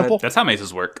 Pretty simple. That's how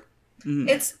mazes work.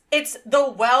 It's the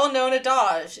well-known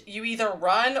adage. You either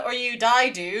run or you die,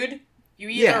 dude. You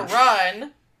either Yeah.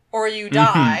 run or you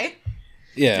die.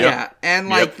 Yeah, and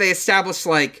like they establish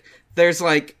like there's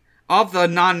like all the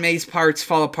non-maze parts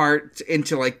fall apart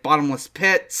into like bottomless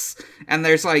pits, and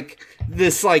there's like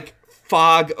this like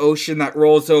fog ocean that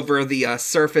rolls over the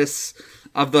surface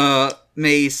of the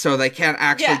maze, so they can't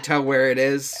actually Yeah. tell where it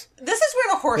is. This is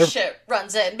where the horse shit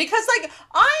runs in. Because, like,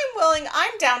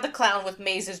 I'm down to clown with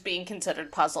mazes being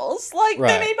considered puzzles. Like,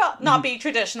 Right. they may not be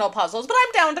traditional puzzles, but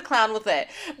I'm down to clown with it.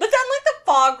 But then, like, the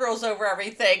fog rolls over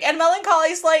everything, and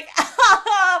Melancholy's like,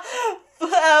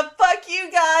 fuck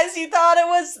you guys, you thought it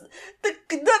was the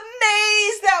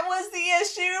maze that was the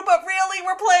issue, but really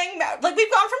we're playing, like,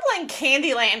 we've gone from playing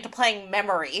Candyland to playing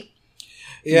Memory.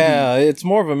 Yeah, it's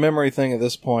more of a memory thing at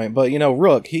this point. But,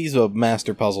 Rook, he's a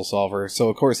master puzzle solver. So,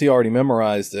 of course, he already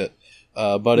memorized it.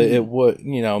 But it would,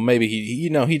 maybe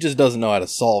he just doesn't know how to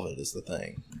solve it is the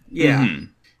thing. Yeah.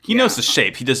 He knows the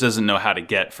shape. He just doesn't know how to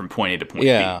get from point A to point B.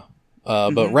 Yeah.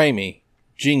 But Raimi,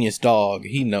 genius dog,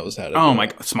 he knows how to Oh do my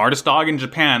it. God. Smartest dog in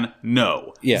Japan?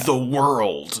 No. Yeah. The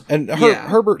world. And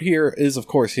Herbert here is, of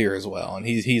course, here as well, and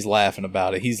he's laughing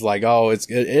about it. He's like, "Oh,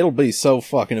 it'll be so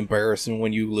fucking embarrassing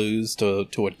when you lose to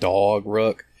a dog,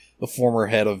 Rook, the former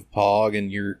head of Pog,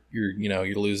 and you're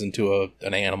losing to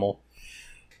an animal."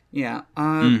 Yeah.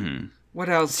 What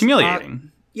else? It's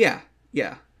humiliating. Yeah.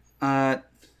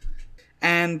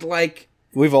 And like,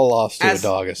 We've all lost to a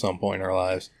dog at some point in our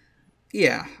lives.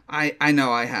 yeah, I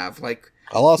know I have. Like,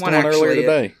 I lost to one earlier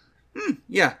today.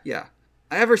 Yeah.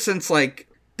 Ever since like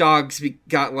dogs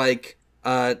got like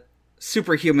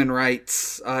superhuman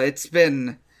rights, it's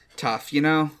been tough, you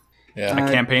know. Yeah,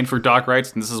 I campaigned for dog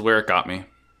rights, and this is where it got me.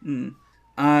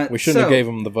 we shouldn't have gave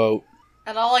him the vote.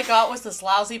 And all I got was this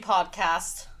lousy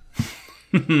podcast.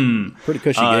 Pretty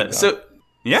cushy gig, though.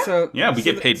 We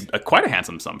get paid quite a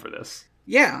handsome sum for this.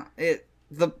 Yeah,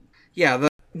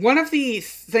 one of the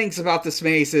things about this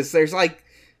maze is there's like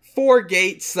 4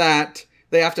 gates that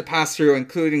they have to pass through,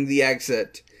 including the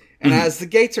exit. And as the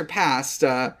gates are passed,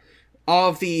 all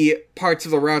of the parts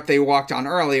of the route they walked on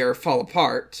earlier fall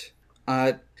apart.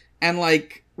 And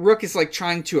like Rook is like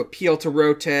trying to appeal to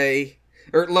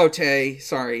Lotay,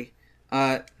 sorry.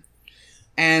 But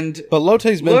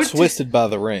Lotay's been twisted by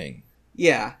the ring.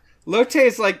 Yeah. Lotay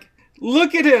is like,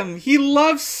 look at him! He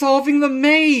loves solving the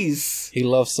maze! He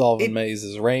loves solving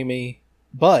mazes. Raimi.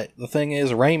 But the thing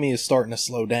is, Raimi is starting to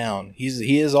slow down.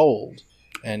 He is old.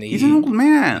 And he's an old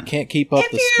man. He can't keep up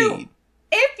the speed.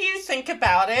 If you think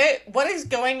about it, what is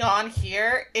going on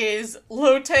here is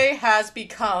Lotay has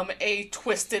become a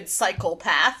twisted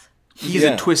psychopath. He's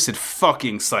a twisted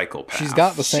fucking psychopath. She's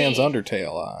got the Sans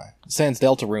Undertale eye. Sans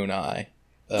Deltarune eye.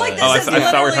 Like, I thought we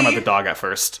were talking about the dog at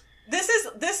first.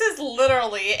 This is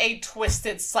literally a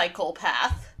twisted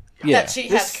psychopath that she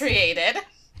has created.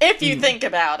 If you think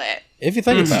about it. If you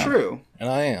think about It's true. it. And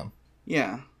I am.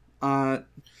 Yeah.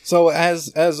 So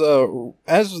as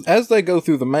they go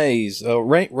through the maze,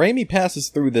 Raimi passes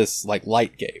through this like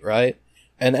light gate, right?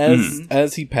 And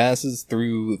as he passes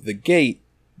through the gate,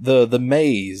 the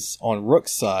maze on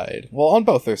Rook's side, well, on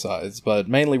both their sides, but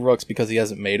mainly Rook's because he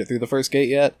hasn't made it through the first gate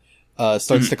yet,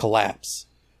 starts to collapse.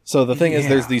 So the thing is,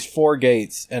 there's these 4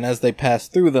 gates, and as they pass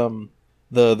through them,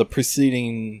 the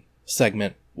preceding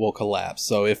segment will collapse.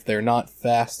 So if they're not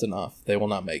fast enough, they will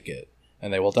not make it,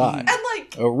 and they will die.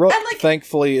 Rook,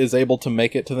 thankfully, is able to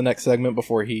make it to the next segment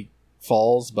before he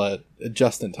falls, but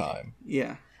just in time.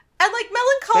 Yeah. And like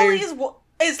Melancholy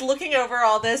is looking over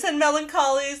all this, and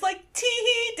Melancholy is like,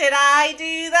 "Tee, did I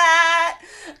do that?"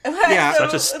 Yeah,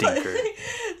 such a stinker.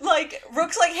 Like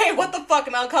Rook's like, "Hey, what the fuck?"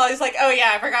 And Melancholy's like, "Oh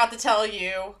yeah, I forgot to tell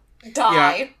you."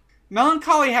 Die. Yeah.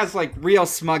 Melancholy has like real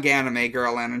smug anime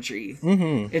girl energy.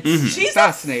 Mm-hmm. It's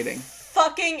fascinating.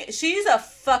 She's a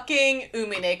fucking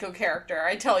Umineko character.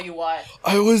 I tell you what.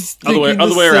 I was other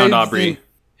way around, Aubrey.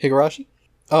 Higurashi?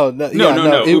 Oh no!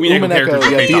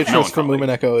 Umineko, Beatrice from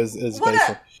Umineko is basically.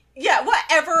 Whatever.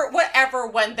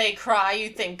 When they cry, you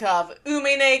think of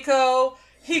Umineko,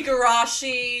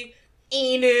 Higurashi,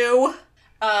 Inu.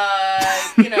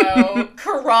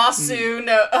 Karasu,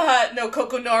 no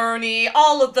Kokonori,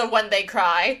 all of them when they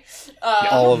cry.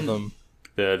 All of them.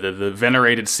 The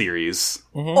venerated series.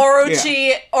 Mm-hmm.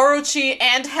 Orochi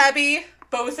and Hebi,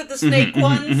 both of the snake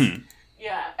ones.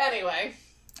 Yeah, anyway,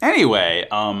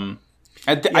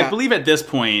 I believe at this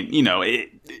point,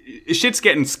 shit's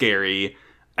getting scary.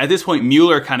 At this point,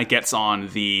 Mueller kind of gets on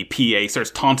the PA, starts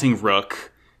taunting Rook.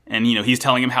 And, he's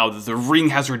telling him how the ring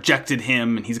has rejected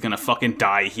him and he's going to fucking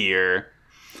die here.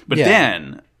 But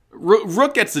then,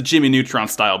 Rook gets the Jimmy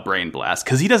Neutron-style brain blast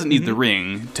because he doesn't need the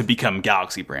ring to become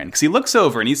Galaxy Brain. Because he looks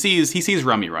over and he sees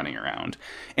Rummy running around.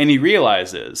 And he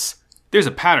realizes there's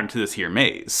a pattern to this here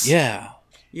maze. Yeah.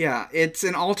 Yeah, it's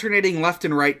an alternating left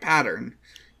and right pattern.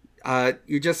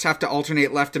 You just have to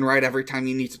alternate left and right every time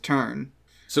you need to turn.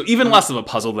 So even less of a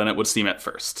puzzle than it would seem at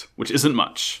first, which isn't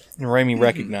much. And Raimi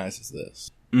recognizes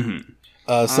this. Mm-hmm.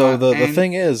 So the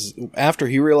thing is, after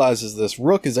he realizes this,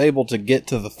 Rook is able to get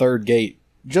to the 3rd gate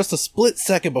just a split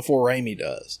second before Raimi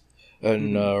does.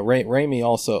 And Raimi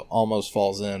also almost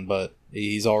falls in, but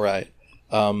he's alright.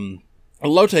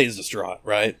 Lotay is distraught,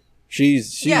 right?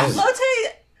 She's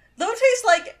Lotay's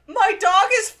like, "My dog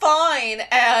is fine,"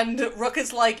 and Rook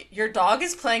is like, "Your dog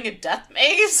is playing a death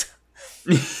maze?"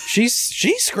 She's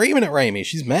screaming at Raimi.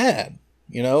 She's mad.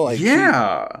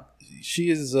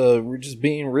 She is just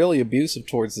being really abusive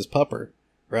towards this pupper,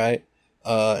 right?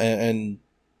 And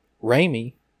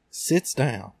Raimi sits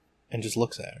down and just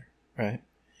looks at her, right?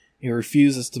 He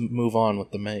refuses to move on with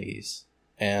the maze.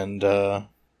 And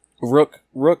Rook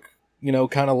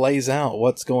kind of lays out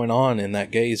what's going on in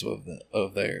that gaze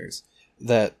of theirs.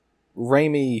 That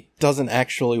Raimi doesn't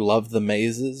actually love the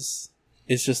mazes.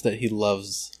 It's just that he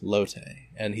loves Lotte,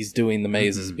 and he's doing the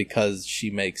mazes because she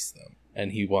makes them,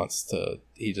 and he loves her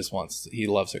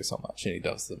so much, and he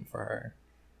does them for her.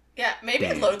 Yeah,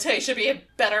 maybe Lotte should be a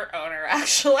better owner,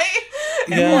 actually.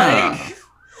 Yeah.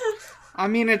 I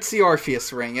mean, it's the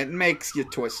Orpheus ring. It makes you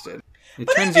twisted. It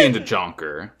turns you into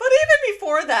Jonker. But even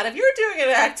before that, if you're doing an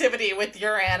activity with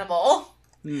your animal,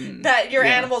 that your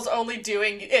animal's only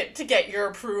doing it to get your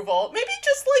approval, maybe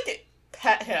just,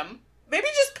 pet him. Maybe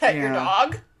just pet your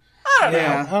dog.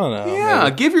 I don't know. Yeah,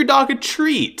 give your dog a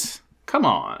treat. Come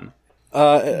on.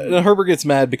 Herbert gets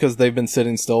mad because they've been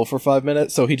sitting still for 5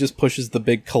 minutes, so he just pushes the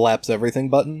big collapse everything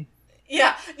button.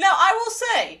 Yeah. Now, I will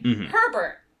say,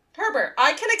 Herbert,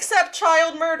 I can accept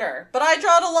child murder, but I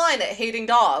draw the line at hating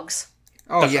dogs.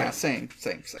 Oh, yeah, same.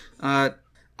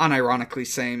 Unironically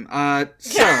same.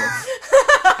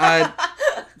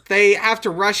 They have to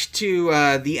rush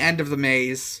to the end of the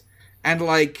maze, and,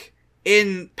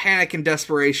 in panic and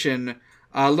desperation,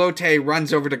 Lotte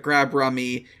runs over to grab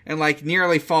Rummy and,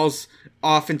 nearly falls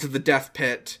off into the death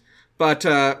pit. But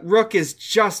Rook is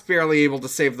just barely able to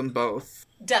save them both.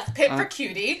 Death pit for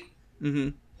Cutie.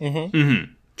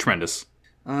 Tremendous.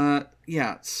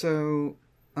 Yeah, so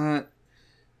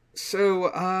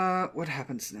what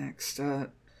happens next?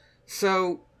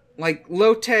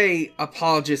 Lotte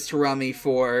apologizes to Rummy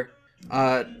for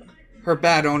her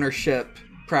bad ownership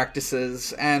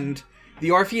practices, and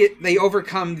they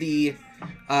overcome the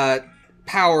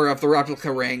power of the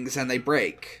replica rings, and they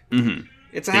break.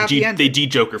 It's a happy ending. They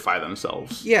de-Jokerify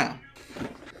themselves. Yeah.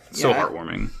 So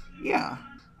heartwarming. Yeah.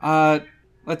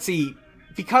 Let's see.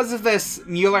 Because of this,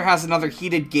 Mueller has another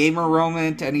heated gamer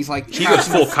moment, and he's he goes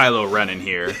full Kylo Ren in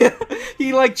here.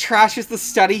 He trashes the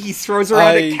study. He throws her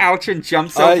on a couch and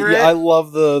jumps over it. I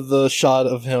love the shot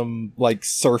of him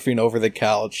surfing over the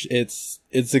couch. It's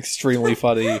extremely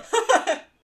funny.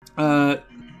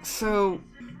 So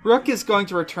Rook is going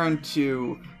to return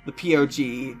to the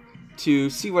POG to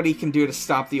see what he can do to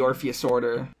stop the Orpheus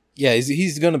Order. Yeah,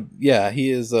 he's gonna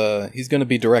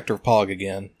be director of POG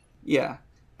again. Yeah.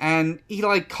 And he,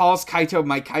 calls Kaito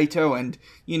my Kaito, and,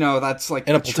 that's,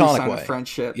 in a true sign way. of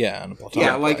friendship. Yeah, in a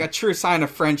platonic way. A true sign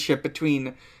of friendship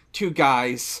between two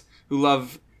guys who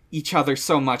love each other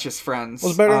so much as friends.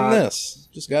 What's better than this?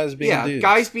 Just guys being dudes. Yeah,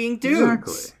 guys being dudes.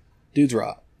 Exactly. Dudes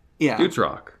rock. Yeah. Dudes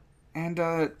rock. And,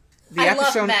 the I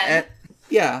episode... love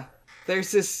men.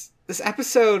 There's this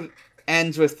episode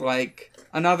ends with,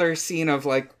 another scene of,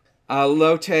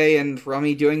 Lotte and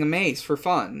Rummy doing a maze for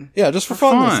fun. Yeah, just for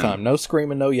fun this time. No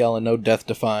screaming, no yelling, no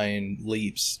death-defying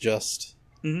leaps. Just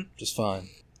fun.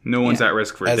 No one's at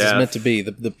risk for death. As it's meant to be.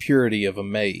 The purity of a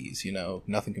maze,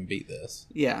 Nothing can beat this.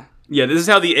 Yeah. Yeah, this is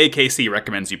how the AKC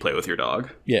recommends you play with your dog.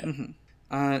 Yeah.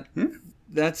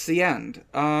 That's the end.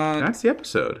 That's the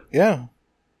episode. Yeah.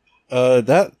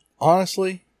 That,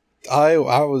 honestly, I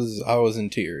was in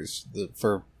tears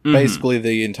for basically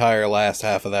the entire last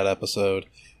half of that episode.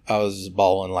 I was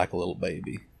bawling like a little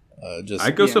baby.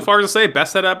 I'd go so far as to say,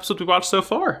 best set of episodes we watched so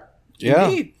far. Yeah,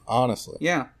 Indeed. honestly.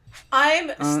 Yeah.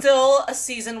 I'm still a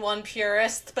season 1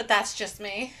 purist, but that's just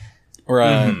me.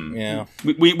 Right, yeah.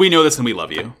 We know this and we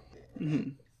love you.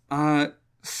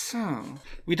 So,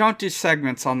 we don't do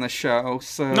segments on the show,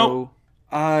 so... Nope.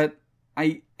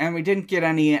 We didn't get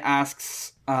any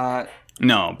asks,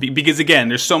 No, because again,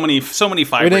 there's so many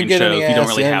Firebrain shows. You don't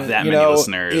really have that many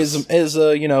listeners.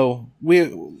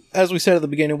 As we said at the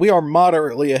beginning, we are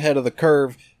moderately ahead of the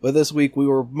curve, but this week we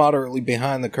were moderately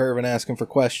behind the curve and asking for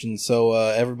questions. So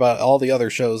all the other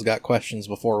shows got questions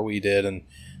before we did, and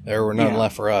there were none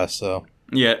left for us. So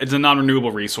yeah, it's a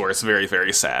non-renewable resource. Very,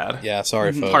 very sad. Yeah,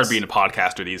 sorry, folks. It's hard being a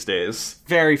podcaster these days.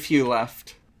 Very few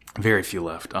left. Very few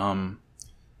left.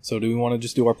 So do we want to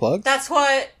just do our plugs? That's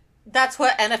what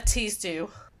NFTs do.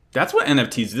 That's what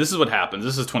NFTs do. This is what happens.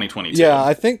 This is 2022. Yeah,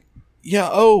 I think... Yeah,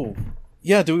 oh...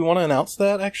 Yeah, do we want to announce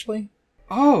that, actually?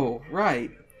 Oh,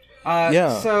 right.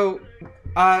 So,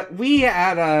 we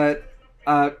at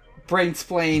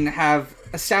Brainsplain have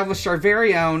established our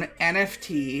very own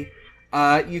NFT.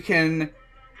 You can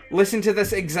listen to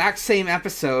this exact same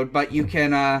episode, but you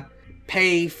can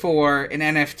pay for an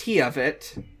NFT of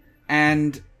it,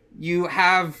 and you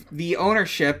have the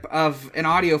ownership of an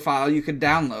audio file you could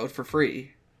download for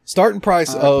free. Starting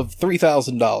price of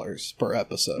 $3,000 per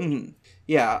episode. Mm-hmm.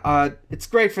 Yeah, it's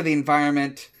great for the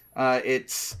environment.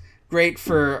 It's great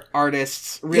for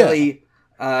artists. Really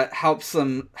helps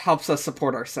us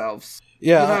support ourselves.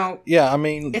 Yeah, I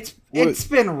mean... It's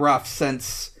been rough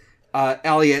since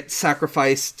Elliot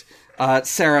sacrificed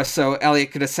Sarah, so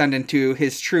Elliot could ascend into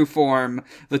his true form,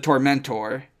 the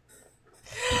Tormentor.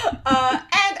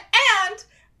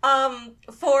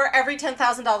 For every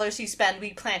 $10,000 you spend,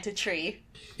 we plant a tree.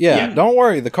 Yeah, don't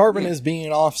worry. The carbon is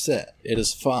being offset. It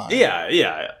is fine.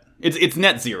 Yeah. It's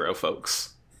net zero,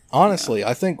 folks. Honestly,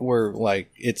 I think we're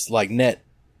it's net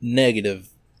negative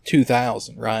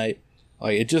 2,000, right?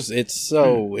 Like it's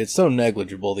so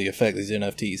negligible the effect these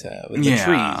NFTs have. And the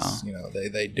trees,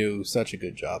 they do such a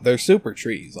good job. They're super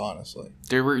trees, honestly.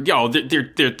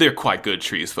 They're quite good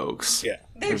trees, folks. Yeah,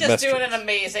 they're just doing an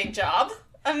amazing job.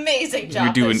 Amazing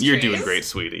job. You're doing great,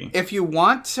 sweetie. If you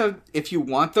want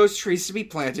those trees to be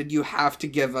planted, you have to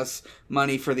give us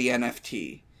money for the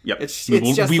NFT. Yep. It's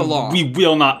just the law. We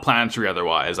will not plant a tree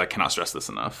otherwise. I cannot stress this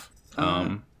enough.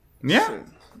 Yeah.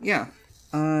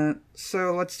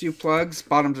 So let's do plugs,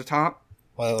 bottom to top.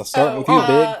 Well, let's start with you,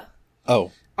 Big.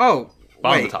 Oh,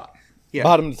 bottom to top. Yeah.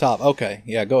 Bottom to top. Okay.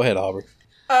 Yeah, go ahead, Aubrey.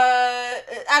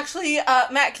 Actually,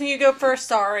 Matt, can you go first?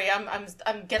 Sorry, I'm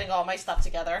getting all my stuff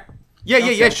together.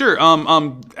 Yeah, sure.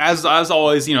 As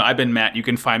always, I've been Matt. You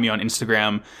can find me on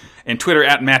Instagram and Twitter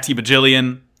at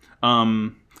MattyBajillion.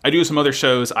 I do some other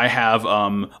shows. I have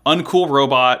Uncool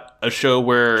Robot, a show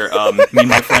where me and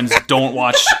my friends don't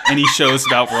watch any shows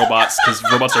about robots because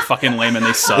robots are fucking lame and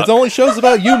they suck. It's only shows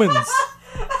about humans.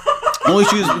 Only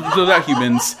shows about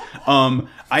humans. I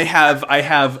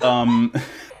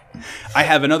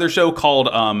have another show called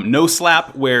No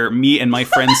Slap, where me and my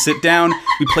friends sit down.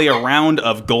 We play a round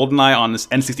of GoldenEye on this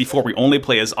N64. We only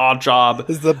play as Oddjob.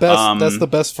 It's the best. That's the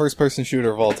best first-person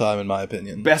shooter of all time, in my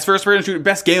opinion. Best first-person shooter,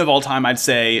 best game of all time, I'd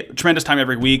say. Tremendous time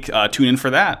every week. Tune in for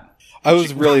that. I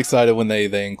was really excited when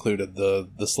they included the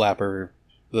slappers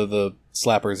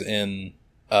in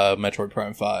Metroid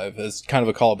Prime 5 as kind of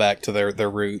a callback to their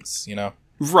roots,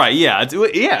 Right, yeah. It's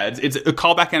a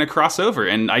callback and a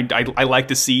crossover, and I like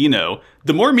to see,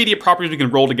 the more media properties we can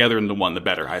roll together into one, the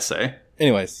better, I say.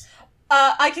 Anyways.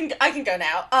 I can go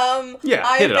now. I've been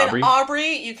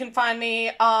Aubrey. You can find me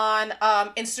on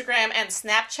Instagram and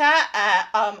Snapchat at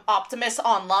Optimus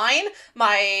Online.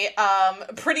 My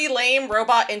pretty lame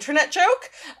robot internet joke.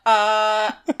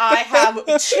 I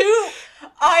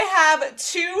have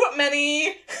too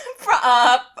many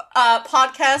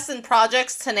podcasts and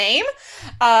projects to name,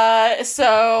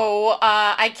 so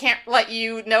I can't let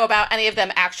you know about any of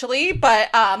them actually.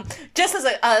 But just as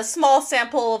a small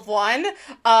sample of one,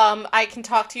 I can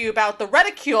talk to you about The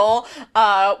Reticule,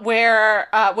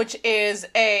 which is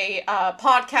a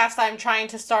podcast I'm trying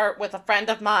to start with a friend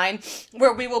of mine,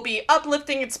 where we will be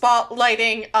uplifting and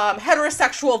spotlighting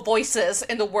heterosexual voices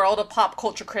in the world of pop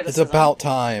culture criticism. It's about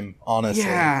time, honestly.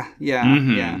 Yeah.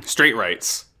 Mm-hmm. Straight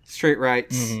rights.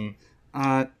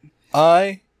 Mm-hmm.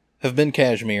 I have been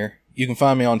Cashmere. You can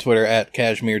find me on Twitter at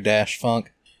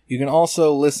Cashmere-Funk. You can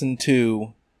also listen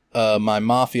to my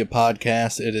Mafia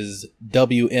podcast. It is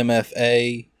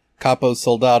WMFA Capo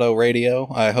Soldado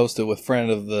Radio. I host it with friend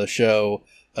of the show,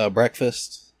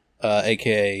 Breakfast,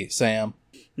 aka Sam,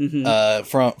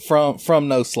 from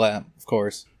No Slap, of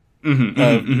course.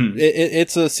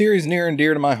 It's a series near and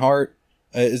dear to my heart.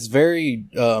 It's very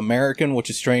American, which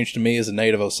is strange to me as a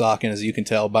native Osakan, as you can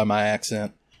tell by my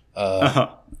accent.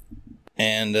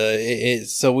 And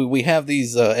so we have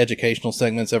these educational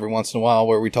segments every once in a while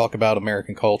where we talk about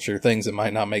American culture, things that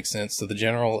might not make sense to the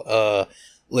general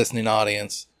listening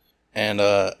audience. And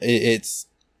it's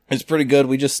pretty good.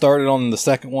 We just started on the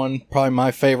second one, probably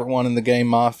my favorite one in the game,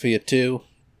 Mafia 2.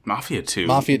 Mafia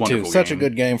 2, such a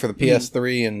good game for the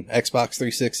PS3 and Xbox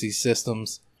 360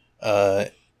 systems.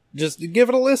 Just give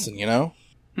it a listen,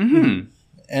 Mm-hmm.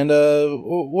 And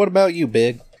what about you,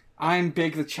 Big? I'm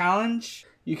Big the Challenge.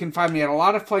 You can find me at a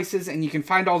lot of places, and you can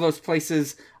find all those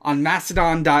places on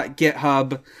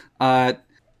mastodon.github, at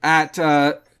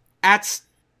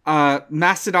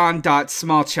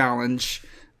mastodon.smallchallenge.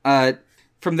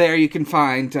 From there you can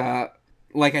find,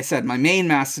 like I said, my main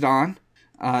Mastodon,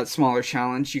 Smaller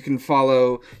Challenge. You can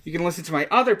listen to my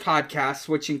other podcasts,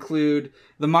 which include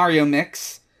The Mario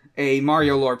Mix, a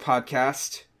Mario lore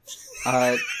podcast,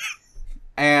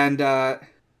 and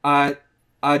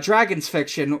Dragon's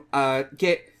Fiction,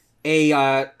 get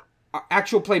a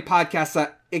actual play podcast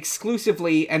that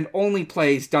exclusively and only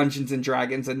plays Dungeons and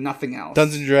Dragons and nothing else.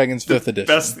 Dungeons and Dragons 5th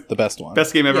edition, the best one.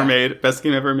 Best game ever made. Best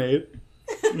game ever made.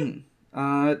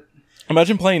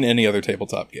 Imagine playing any other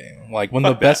tabletop game. Like, when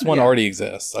the best one already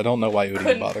exists. I don't know why you would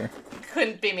even bother.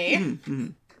 Couldn't be me. Mm-hmm.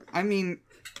 I mean,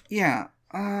 yeah.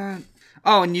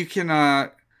 And you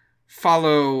can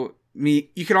follow me.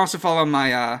 You can also follow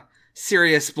my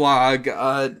serious blog,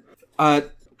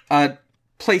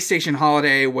 PlayStation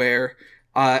Holiday, where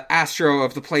Astro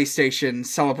of the PlayStation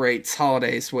celebrates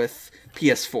holidays with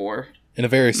PS4 in a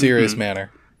very serious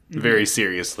manner. Very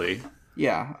seriously.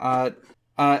 Yeah.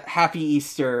 Happy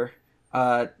Easter,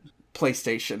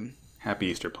 PlayStation. Happy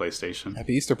Easter, PlayStation.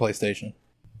 Happy Easter, PlayStation.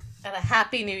 And a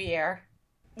Happy New Year.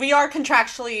 We are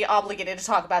contractually obligated to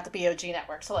talk about the POG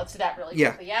network, so let's do that really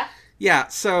quickly, yeah? Yeah,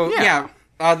 so,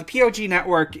 the POG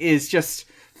network is just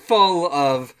full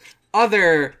of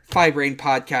other Fibrain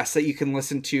podcasts that you can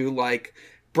listen to, like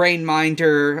Brain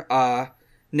Minder,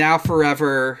 Now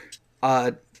Forever,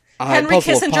 Henry Puzzle of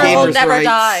Kissinger will Gamers' never Rights.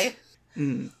 die.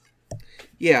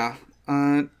 Yeah.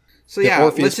 So The yeah,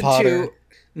 Orpheus listen Potter.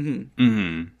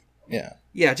 to... Yeah.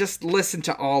 Yeah, just listen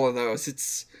to all of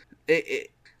those.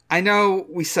 I know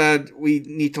we said we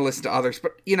need to listen to others,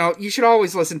 but, you should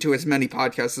always listen to as many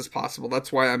podcasts as possible.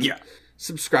 That's why I'm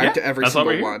subscribed to every that's why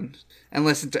we're single here. one. And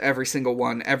listen to every single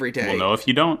one every day. We'll know if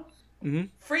you don't.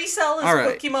 Free Cell is All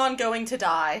right. Pokemon going to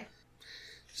die.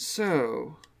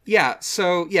 So,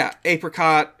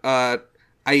 Apricot,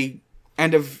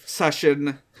 end of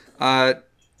session,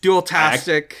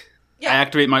 Dual-tastic. Yeah. I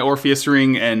activate my Orpheus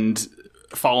ring and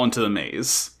fall into the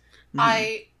maze.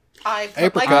 I put my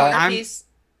Apricot. corner piece.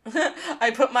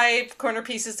 I put my corner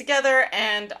pieces together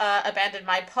and abandoned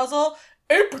my puzzle.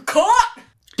 Apricot.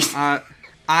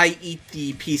 I eat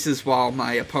the pieces while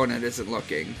my opponent isn't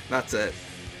looking. That's it.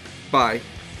 Bye.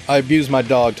 I abuse my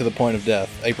dog to the point of death.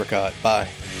 Apricot. Bye.